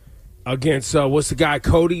right. Against, what's the guy,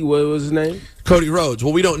 Cody? What was his name? Cody Rhodes.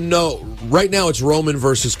 Well, we don't know. Right now it's Roman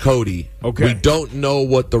versus Cody. Okay. We don't know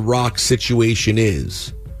what the Rock situation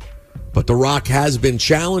is. But the Rock has been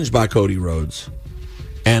challenged by Cody Rhodes.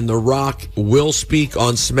 And the Rock will speak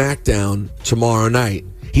on SmackDown tomorrow night.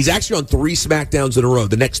 He's actually on 3 SmackDowns in a row.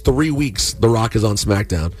 The next 3 weeks, The Rock is on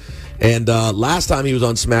SmackDown. And last time he was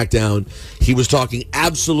on SmackDown, he was talking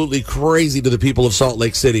absolutely crazy to the people of Salt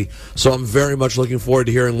Lake City. So I'm very much looking forward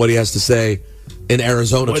to hearing what he has to say in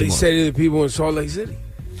Arizona tomorrow. What did he say to the people in Salt Lake City?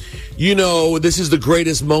 You know, this is the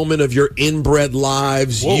greatest moment of your inbred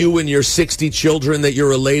lives. Whoa. You and your 60 children that you're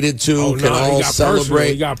related to can all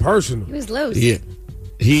celebrate. He got personal. He was loose. Yeah.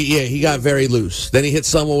 He got very loose. Then he hit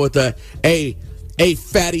someone with a, hey,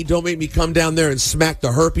 fatty, don't make me come down there and smack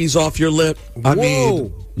the herpes off your lip. I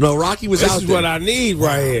mean, no, Rocky was out there. This is what I need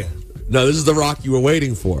right here. No, this is the Rock you were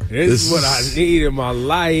waiting for. This is what I need in my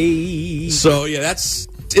life. So, yeah,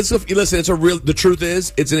 the truth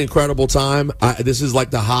is, it's an incredible time. This is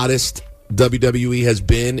like the hottest WWE has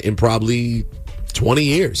been in probably 20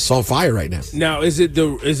 years. It's on fire right now. Now, is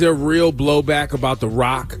there real blowback about The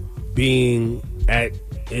Rock being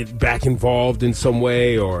back involved in some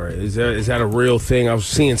way, or is that a real thing? I was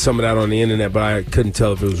seeing some of that on the internet, but I couldn't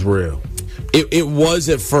tell if it was real. It was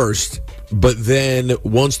at first, but then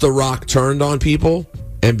once The Rock turned on people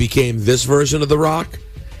and became this version of The Rock,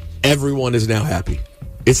 everyone is now happy.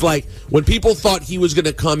 It's like when people thought he was going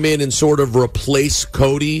to come in and sort of replace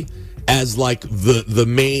Cody as like the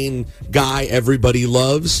main guy everybody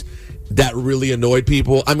loves, that really annoyed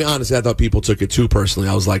people. I mean, honestly, I thought people took it too personally.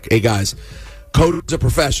 I was like, hey, guys, Cody's a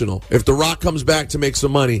professional. If The Rock comes back to make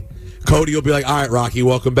some money, Cody will be like, all right, Rocky,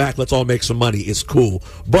 welcome back. Let's all make some money. It's cool.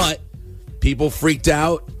 But people freaked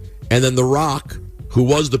out, and then The Rock, who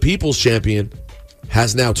was the people's champion,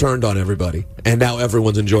 has now turned on everybody, and now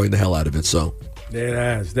everyone's enjoying the hell out of it. So it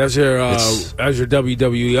has. That's your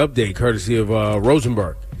WWE update, courtesy of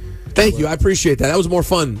Rosenberg. Thank you. I appreciate that. That was more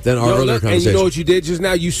fun than our earlier conversation. And you know what you did just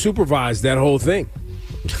now? You supervised that whole thing.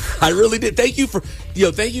 I really did. Thank you for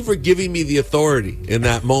giving me the authority in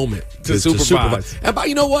that moment to supervise. And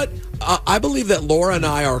you know what? I believe that Laura and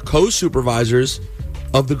I are co-supervisors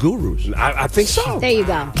of the Gurus. I think so. There you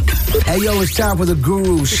go. Hey, yo, it's time for the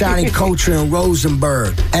Guru, Shiny Culture in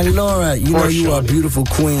Rosenberg. And Laura, you know you are a beautiful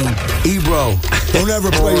queen. Ebro, don't ever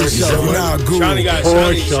play yourself. You're not a guru.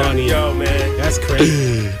 Shawnee. Yo, man. That's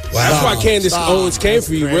crazy. That's why Candace Owens came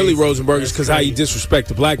for you, really, Rosenberg, is because how you disrespect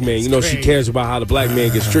the black man. You know, she cares about how the black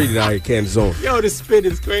man gets treated out here, Candace Owens. Yo, this spin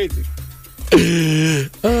is crazy.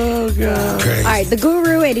 Oh, God. All right, the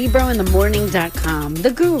Guru at ebrointhemorning.com.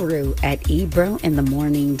 The Guru at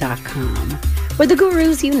ebrointhemorning.com. Where the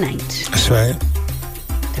gurus unite. That's right.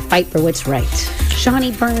 To fight for what's right.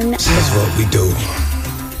 Shawnee Byrne. This is what we do.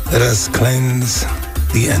 Let us cleanse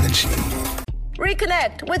the energy.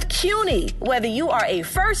 Reconnect with CUNY. Whether you are a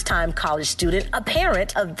first-time college student, a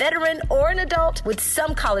parent, a veteran, or an adult, with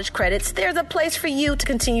some college credits, there's a place for you to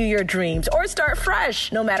continue your dreams or start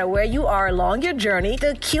fresh. No matter where you are along your journey,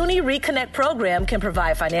 the CUNY Reconnect program can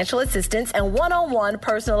provide financial assistance and one-on-one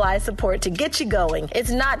personalized support to get you going. It's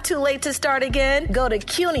not too late to start again. Go to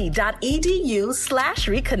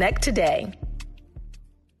cuny.edu/reconnect today.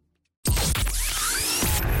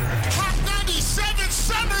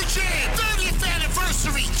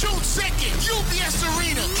 June 2nd, UBS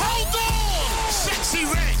Arena. Hold on! Sexy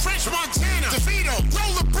Red, French Montana, DeVito,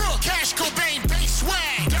 Roller Brook, Cash Cobain, Bass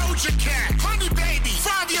Swag, Doja Cat, Honey Baby,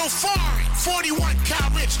 Fabio Foreign, 41, Kyle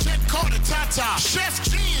Rich, Jet Carter, Tata, Chef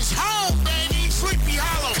G is home, baby, Sleepy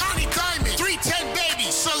Hollow, Connie Diamond, 310 Baby,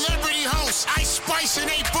 Celebrity Host, Ice Spice and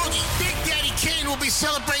A Boogie. Big Daddy Kane will be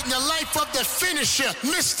celebrating the life of the finisher,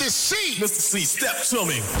 Mr. C. Mr. C, step to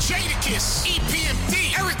me. Jadakiss,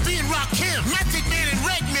 EPMD, Eric B. and Rakim, Method Man and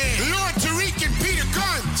Redman, Lord Tariq and Peter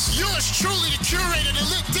Guns. Yours truly, the curator, the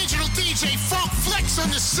lit digital DJ, Funk Flex on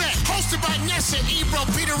the set. Hosted by Nessa, Ebro,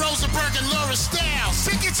 Peter Rosenberg, and Laura Styles.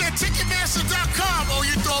 Tickets at Ticketmaster.com. Oh,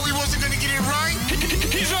 you thought we wasn't going to get it right?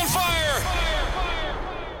 He's on fire!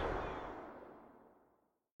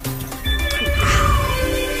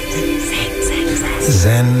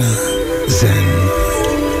 Zen.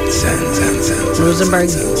 Rosenberg,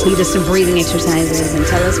 lead us some breathing exercises and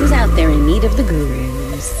tell us who's out there in need of the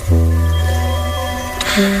gurus.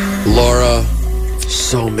 Laura,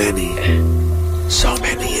 so many in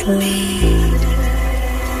need.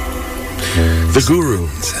 The Guru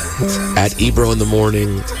at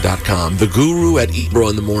ebrointhemorning.com. The Guru at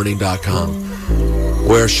ebrointhemorning.com.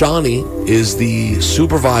 where Shawnee is the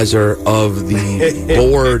supervisor of the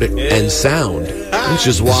board and sound, which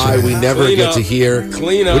is why we never get to hear.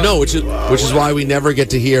 Clean up. No, which is why we never get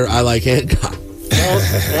to hear "I Like Hancock."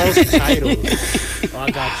 False titles. Oh,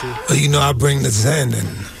 I got you. Well, you know, I bring the Zen and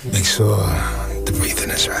make sure the breathing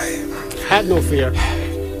is right. Had no fear.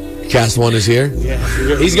 Cast one is here. Yeah,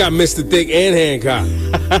 He's got Mr. Thick and Hancock.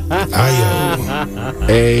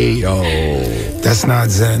 Ayo. That's not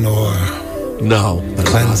Zen or no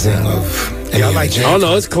cleansing of. Yeah, I like oh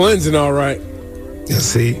no, it's cleansing, all right. You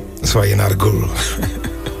see, that's why you're not a guru.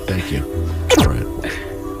 Thank you. All right.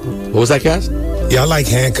 What was that, Cast? Yeah, I like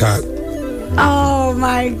Hancock. Oh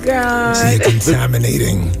my God! So you're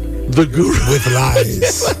contaminating the guru with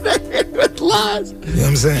lies. With lies. You know what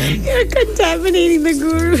I'm saying? You're contaminating the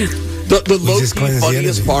guru. The low-key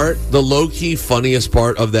funniest part, the low-key funniest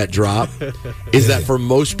part of that drop is that for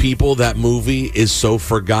most people, that movie is so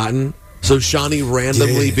forgotten. So Shawnee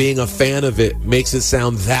randomly being a fan of it makes it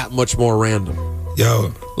sound that much more random.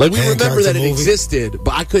 Yo, like we remember that it existed,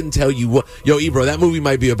 but I couldn't tell you what. Yo, Ebro, that movie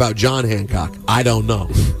might be about John Hancock. I don't know.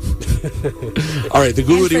 All right, the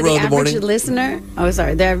Guru D-Roll in the morning. Listener,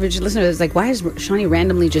 the average listener is like, why is Shawnee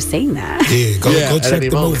randomly just saying that? Yeah, go check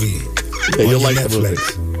the movie. Yeah, you'll like the movie.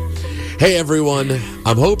 Hey everyone,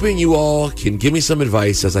 I'm hoping you all can give me some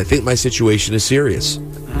advice as I think my situation is serious.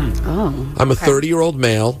 Oh. I'm a 30-year-old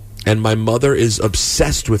male and my mother is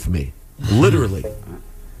obsessed with me. Literally.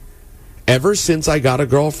 Ever since I got a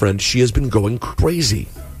girlfriend, she has been going crazy.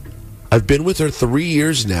 I've been with her 3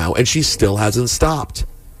 years now and she still hasn't stopped.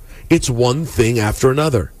 It's one thing after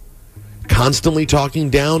another. Constantly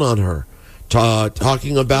talking down on her,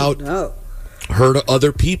 talking about her to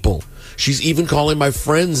other people. She's even calling my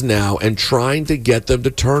friends now and trying to get them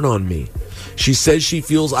to turn on me. She says she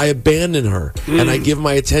feels I abandon her and I give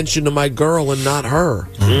my attention to my girl and not her.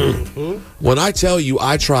 When I tell you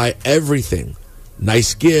I try everything,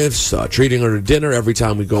 nice gifts, treating her to dinner every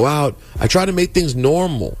time we go out, I try to make things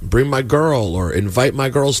normal, bring my girl or invite my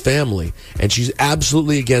girl's family, and she's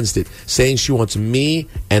absolutely against it, saying she wants me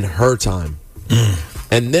and her time.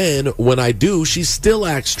 And then, when I do, she still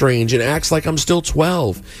acts strange and acts like I'm still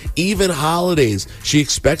 12. Even holidays, she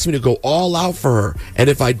expects me to go all out for her. And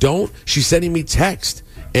if I don't, she's sending me text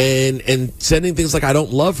and sending things like I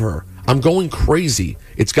don't love her. I'm going crazy.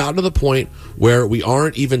 It's gotten to the point where we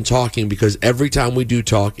aren't even talking because every time we do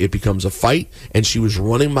talk, it becomes a fight, and she was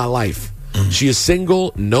running my life. She is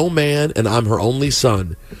single, no man, and I'm her only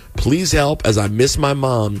son. Please help, as I miss my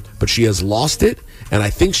mom, but she has lost it, and I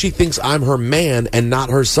think she thinks I'm her man and not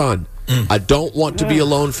her son. I don't want to be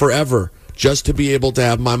alone forever, just to be able to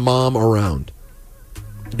have my mom around.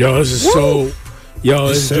 Yo, this is so... Yo,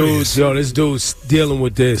 this dude's dealing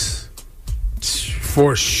with this.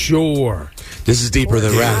 For sure. This is deeper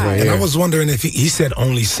than rap right and here. I was wondering if he said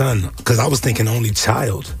only son, because I was thinking only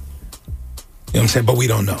child. You know what I'm saying? But we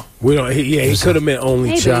don't know. We don't. He could have meant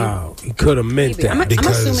only child. He could have meant that. I'm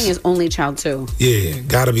assuming it's only child too. Yeah,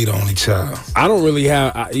 gotta be the only child. I don't really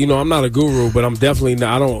have. I'm not a guru, but I'm definitely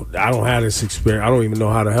not. I don't have this experience. I don't even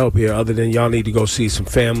know how to help here, other than y'all need to go see some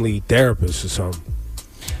family therapists or something.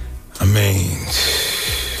 I mean,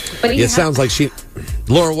 it sounds like she.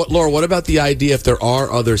 Laura, what about the idea if there are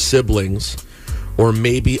other siblings or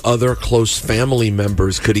maybe other close family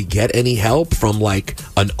members? Could he get any help from like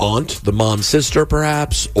an aunt, the mom's sister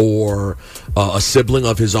perhaps, or a sibling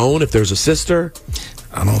of his own if there's a sister?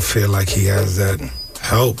 I don't feel like he has that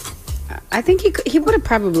help. I think he would have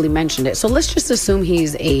probably mentioned it. So let's just assume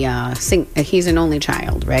he's he's an only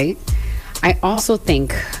child, right? I also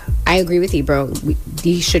think, I agree with Ebro,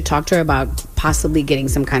 he should talk to her about possibly getting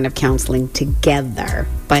some kind of counseling together.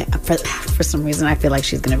 But for some reason, I feel like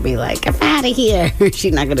she's going to be like, get out of here.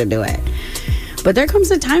 She's not going to do it. But there comes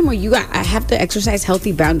a time where I have to exercise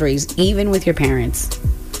healthy boundaries, even with your parents.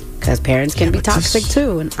 Because parents can be toxic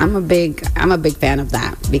too. And I'm a big fan of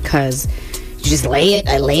that, because you just lay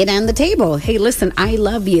it on the table. Hey, listen, I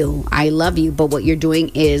love you, but what you're doing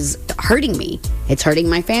is hurting me. It's hurting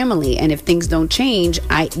my family, and if things don't change,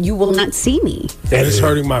 you will not see me. And it's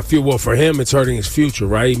hurting my future. Well, for him, it's hurting his future,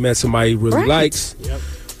 right? He met somebody he really likes,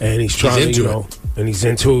 and he's trying to, and he's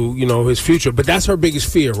into, his future. But that's her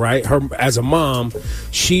biggest fear, right? Her as a mom,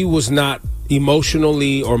 she was not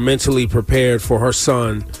emotionally or mentally prepared for her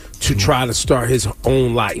son to try to start his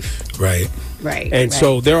own life. Right. And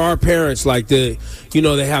so there are parents like they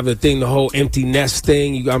have the thing, the whole empty nest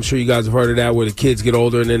thing. I'm sure you guys have heard of that, where the kids get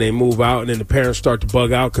older and then they move out and then the parents start to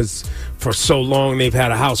bug out because for so long they've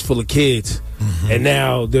had a house full of kids and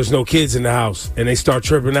now there's no kids in the house and they start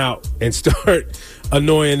tripping out and start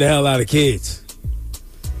annoying the hell out of kids.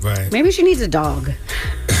 Right. Maybe she needs a dog.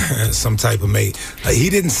 some type of mate. He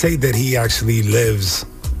didn't say that he actually lives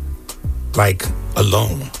like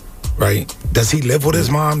alone, right? Does he live with his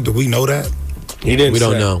mom? Do we know that? He didn't. We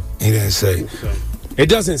don't know. He didn't say. It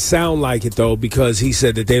doesn't sound like it though, because he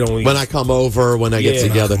said that they don't. When I come over, when I get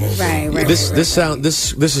together, Right. This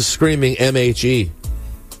is screaming MHE.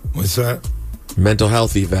 What's that? Mental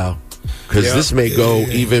health eval, because this may go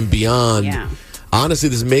even beyond. Yeah. Honestly,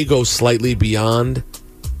 this may go slightly beyond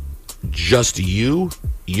just you.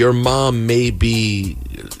 Your mom may be,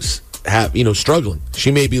 struggling.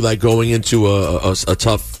 She may be like going into a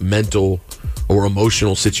tough mental or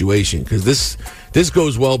emotional situation, because this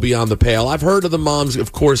goes well beyond the pale. I've heard of the moms,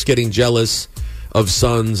 of course, getting jealous of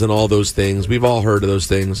sons and all those things. We've all heard of those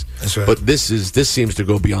things. That's right. But this seems to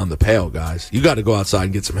go beyond the pale, guys. You got to go outside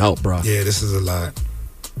and get some help, bro. Yeah, this is a lot.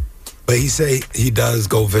 But he say he does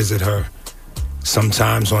go visit her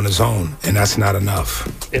sometimes on his own, and that's not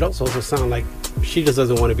enough. It also sounds like she just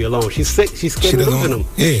doesn't want to be alone. She's sick. She's scared of losing him.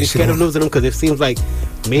 Yeah, she's scared of losing him because it seems like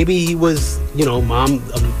maybe he was, mom.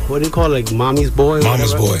 What do you call it? Like mommy's boy.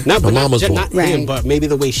 Mama's boy. Not mama's boy. Not him, but maybe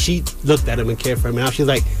the way she looked at him and cared for him. And now she's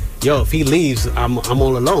like, yo, if he leaves, I'm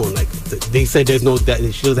all alone. Like they said, she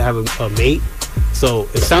doesn't have a mate. So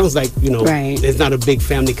it sounds like there's not a big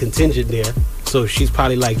family contingent there. So she's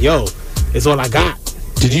probably like, yo, it's all I got.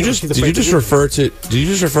 Did you just refer to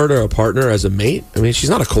her partner as a mate? I mean, she's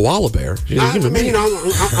not a koala bear. She's a human being.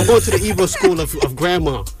 I'm going to the evil school of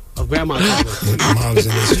grandma. Of grandma. Mom's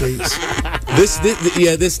in the streets. This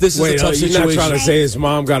is a tough situation. You're not trying to say his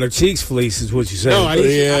mom got her cheeks fleeced, is what you're saying? No,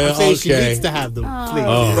 I'm saying she needs to have them.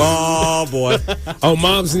 Oh boy. Oh,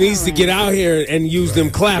 moms needs to get out here and use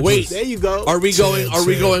them clappers. Wait, there you go. Are we going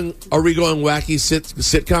wacky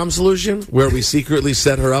sitcom solution where we secretly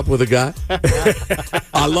set her up with a guy?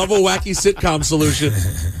 I love a wacky sitcom solution.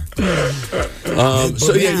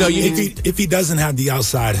 If he doesn't have the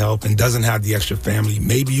outside help and doesn't have the extra family,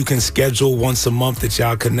 maybe you can schedule once a month that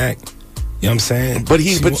y'all connect. You know what I'm saying?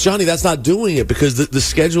 But Johnny, that's not doing it, because the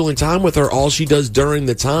scheduling time with her, all she does during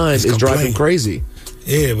the time is driving crazy.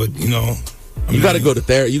 Yeah, but you got to go to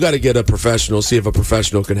therapy. You got to get a professional. See if a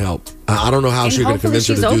professional can help. I don't know how she's going to convince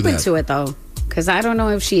her to do that. Hopefully she's open to it though, because I don't know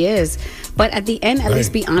if she is. But at the end, at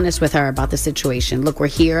least be honest with her about the situation. Look, we're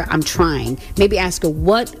here. I'm trying. Maybe ask her,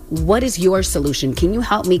 what is your solution? Can you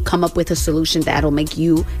help me come up with a solution that'll make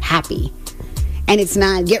you happy? And it's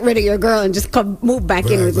not get rid of your girl and just move back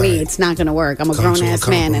in with me. It's not going to work. I'm a grown-ass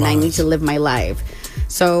man and I need to live my life.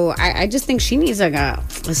 So I just think she needs like a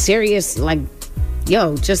serious,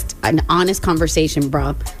 just an honest conversation,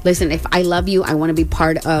 bro. Listen, if I love you, I want to be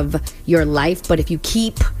part of your life. But if you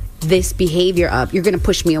keep this behavior up, you're going to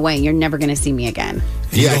push me away and you're never going to see me again.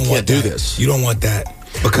 Yeah, I can't do this. You don't want that.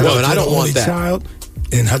 Because I don't want that. Child,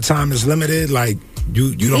 and her time is limited,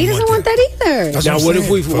 you don't He doesn't want that either. That's now, what if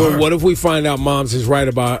we find out Moms is right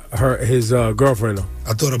about his girlfriend? Though?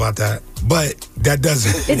 I thought about that, but that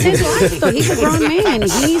doesn't. It's his life, though. He's a grown man.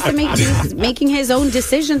 He needs to he's making his own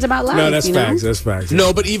decisions about life. No, that's facts. That's facts.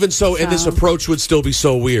 No, but even so, and this approach would still be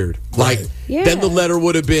so weird. Then the letter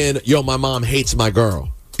would have been, "Yo, my mom hates my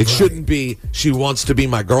girl." It shouldn't be, "She wants to be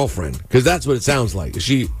my girlfriend," because that's what it sounds like. Did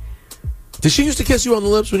she used to kiss you on the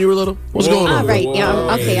lips when you were little? What's going on? All right,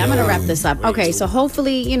 okay, I'm going to wrap this up. Okay, so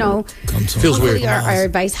hopefully, feels weird. Our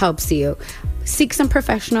advice helps you. Seek some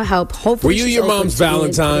professional help. Hopefully, were you your mom's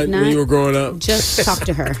Valentine when you were growing up? Just talk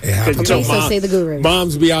to her. Okay, so say the guru.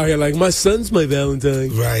 Moms be out here like, my son's my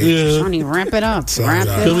Valentine. Right. Yeah. Johnny, wrap it up. Wrap it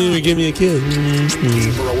up. Come here and give me a kiss.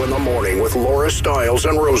 Ebro in the morning with Laura Stiles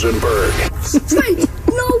and Rosenberg.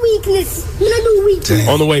 No weakness. No weakness.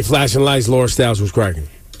 On the way, flashing lights, Laura Stiles was cracking.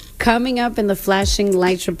 Coming up in the Flashing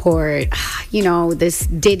Lights report, this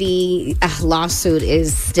Diddy lawsuit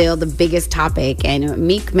is still the biggest topic, and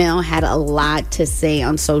Meek Mill had a lot to say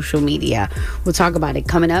on social media. We'll talk about it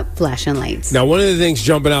coming up, Flashing Lights. Now, one of the things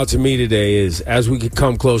jumping out to me today is, as we could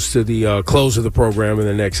come close to the close of the program in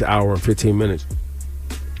the next hour and 15 minutes,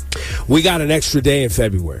 we got an extra day in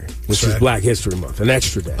February, which is Black History Month. An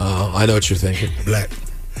extra day. Oh, I know what you're thinking. Black.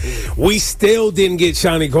 We still didn't get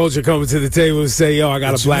Shawnee Culture coming to the table and say, yo, I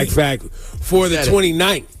got a black fact for the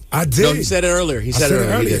 29th. I did. No, he said it earlier. He said it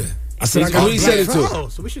earlier. I said I got he said it too.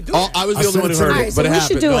 So we should do it. I was the only one who heard it, but it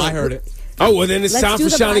happened. No, I heard it. Oh, well, then it's time for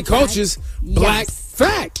Shawnee Culture's Black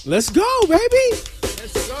Fact. Let's go, baby.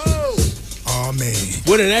 Let's go. Oh, man.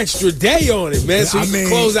 With an extra day on it, man, so you can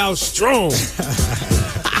close out strong.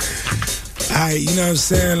 All right, you know what I'm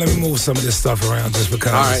saying? Let me move some of this stuff around just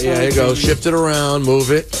because. All right, here you go. Shift it around,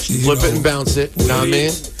 move it, flip it and bounce it. You know what I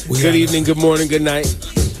mean? Good evening, good morning, good night.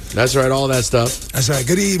 That's right, all that stuff. That's right.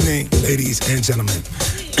 Good evening, ladies and gentlemen.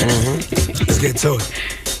 Let's get to it.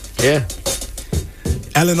 Yeah.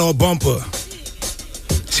 Eleanor Bumper.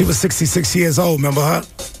 She was 66 years old, remember her?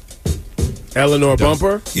 Eleanor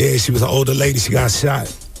Bumper? Yeah, she was an older lady. She got shot.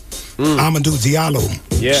 Amadou Diallo.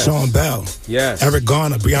 Yes. Sean Bell. Yes. Eric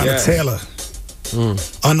Garner. Breonna Yes. Taylor.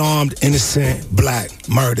 Unarmed, innocent, black,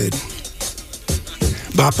 murdered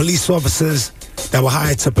by police officers that were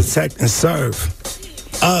hired to protect and serve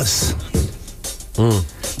us.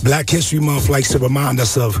 Black History Month likes to remind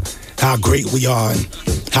us of how great we are and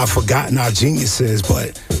how forgotten our genius is,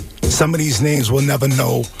 but some of these names will never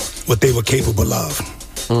know what they were capable of.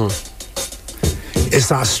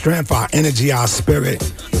 It's our strength, our energy, our spirit.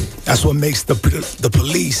 That's what makes the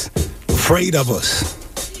police afraid of us.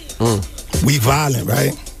 We violent,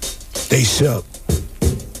 right? They shook.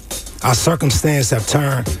 Our circumstance have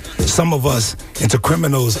turned some of us into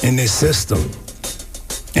criminals in this system.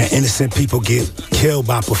 And innocent people get killed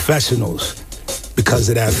by professionals because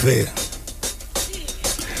of that fear.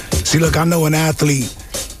 See, look, I know an athlete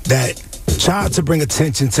that tried to bring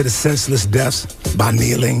attention to the senseless deaths by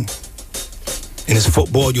kneeling in his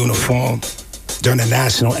football uniform during the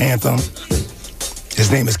national anthem. His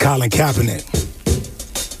name is Colin Kaepernick.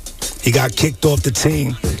 He got kicked off the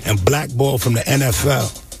team and blackballed from the NFL.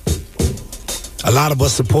 A lot of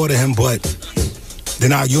us supported him, but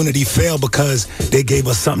then our unity failed because they gave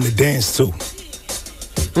us something to dance to.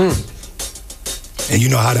 And you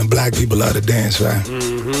know how them black people love to dance, right?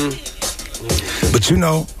 But you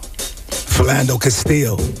know, Philando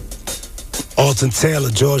Castile, Alton Taylor,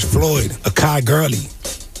 George Floyd, Akai Gurley,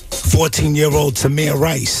 14-year-old Tamir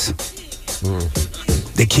Rice.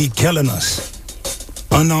 They keep killing us.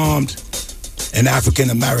 Unarmed and African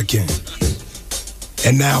American.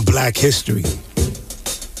 And now Black history.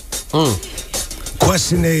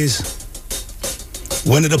 Question is,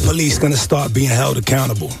 when are the police gonna start being held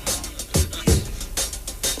accountable?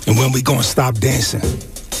 And when we gonna stop dancing?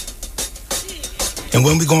 And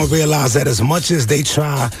when we gonna realize that as much as they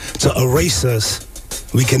try to erase us,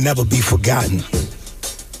 we can never be forgotten.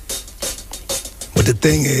 But the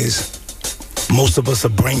thing is, most of us are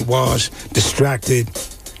brainwashed, distracted,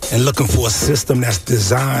 and looking for a system that's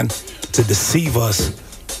designed to deceive us,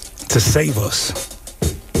 to save us.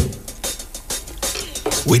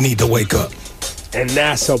 We need to wake up. And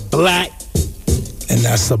that's a black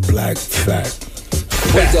fact.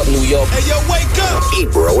 Wake up, New York. Hey, yo, wake up!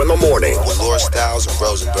 Ebro in the morning. With Laura Styles and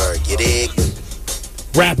Rosenberg. You dig?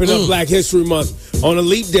 Wrapping up Black History Month on a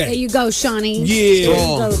leap day. There you go, Shawnee.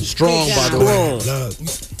 Yeah. Strong, by the way. Look,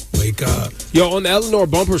 wake up. Yo, on the Eleanor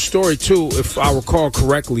Bumper story, too, if I recall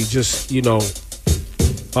correctly, just, you know,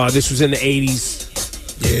 this was in the 80s.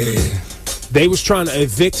 Yeah. They was trying to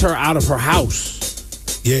evict her out of her house.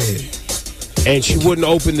 Yeah. And she wouldn't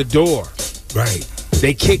open the door. Right.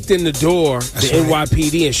 They kicked in the door, That's the right.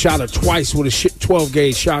 NYPD, and shot her twice with a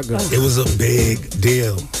 12-gauge shotgun. It was a big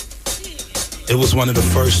deal. It was one of the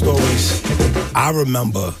first stories I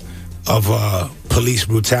remember of police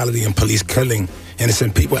brutality and police killing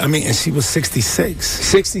innocent people. I mean, and she was 66.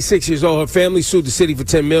 66 years old. Her family sued the city for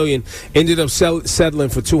 $10 million. Ended up settling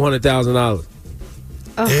for $200,000.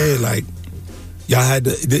 Yeah, like y'all had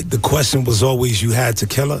the question was always, you had to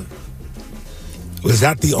kill her. Was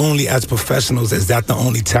that the only, as professionals, is that the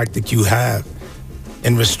only tactic you have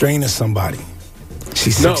in restraining somebody?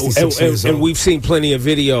 She's 66 years old. And we've seen plenty of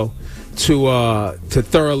video to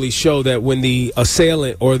thoroughly show that when the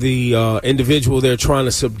assailant or the individual they're trying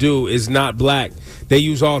to subdue is not black, they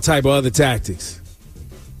use all type of other tactics.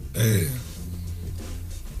 Yeah.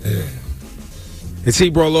 It's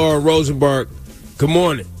Ebro, Laura, Rosenberg. Good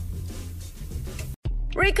morning.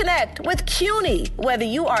 Reconnect with CUNY. Whether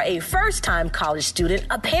you are a first-time college student,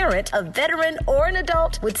 a parent, a veteran, or an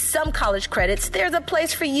adult, with some college credits, there's a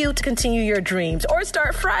place for you to continue your dreams or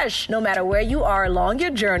start fresh. No matter where you are along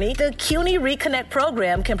your journey, the CUNY Reconnect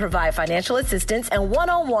program can provide financial assistance and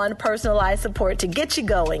one-on-one personalized support to get you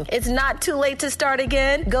going. It's not too late to start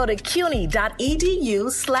again. Go to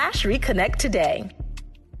cuny.edu/reconnect today.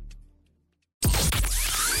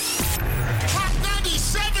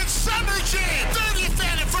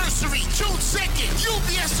 June 2nd,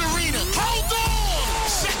 UBS Arena. Hold on!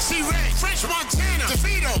 Sexy Red, French Montana,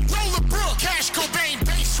 DeVito, Roller Brook, Cash Cobain,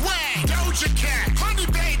 Bass Swag, Doja Cat, Honey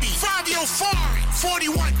Baby, Fabio Foreign,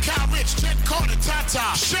 41 Cal Rich, Jet Carter,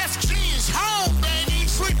 Tata, Chef G's, Home Baby,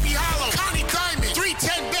 Sleepy Hollow, Connie Diamond,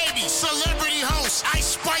 310 Baby, Celebrity Host,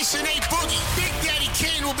 Ice Spice and A Boogie. Big Daddy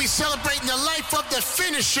Kane will be celebrating the life of the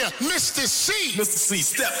finisher, Mr. C. Mr. C,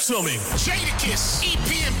 step to me. Jadakiss,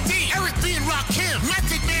 EPMD, Eric B. and Rakim,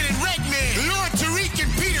 Method Man and Redman, Lord Tariq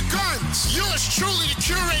and Peter Guns. You'll Yours truly, the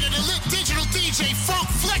curator, the lit digital DJ, Funk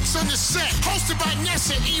Flex on the set. Hosted by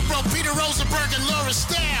Nessa, Ebro, Peter Rosenberg, and Laura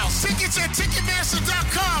Styles. Tickets at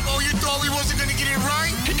Ticketmaster.com. Oh, you thought we wasn't going to get it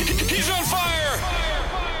right? He's on fire.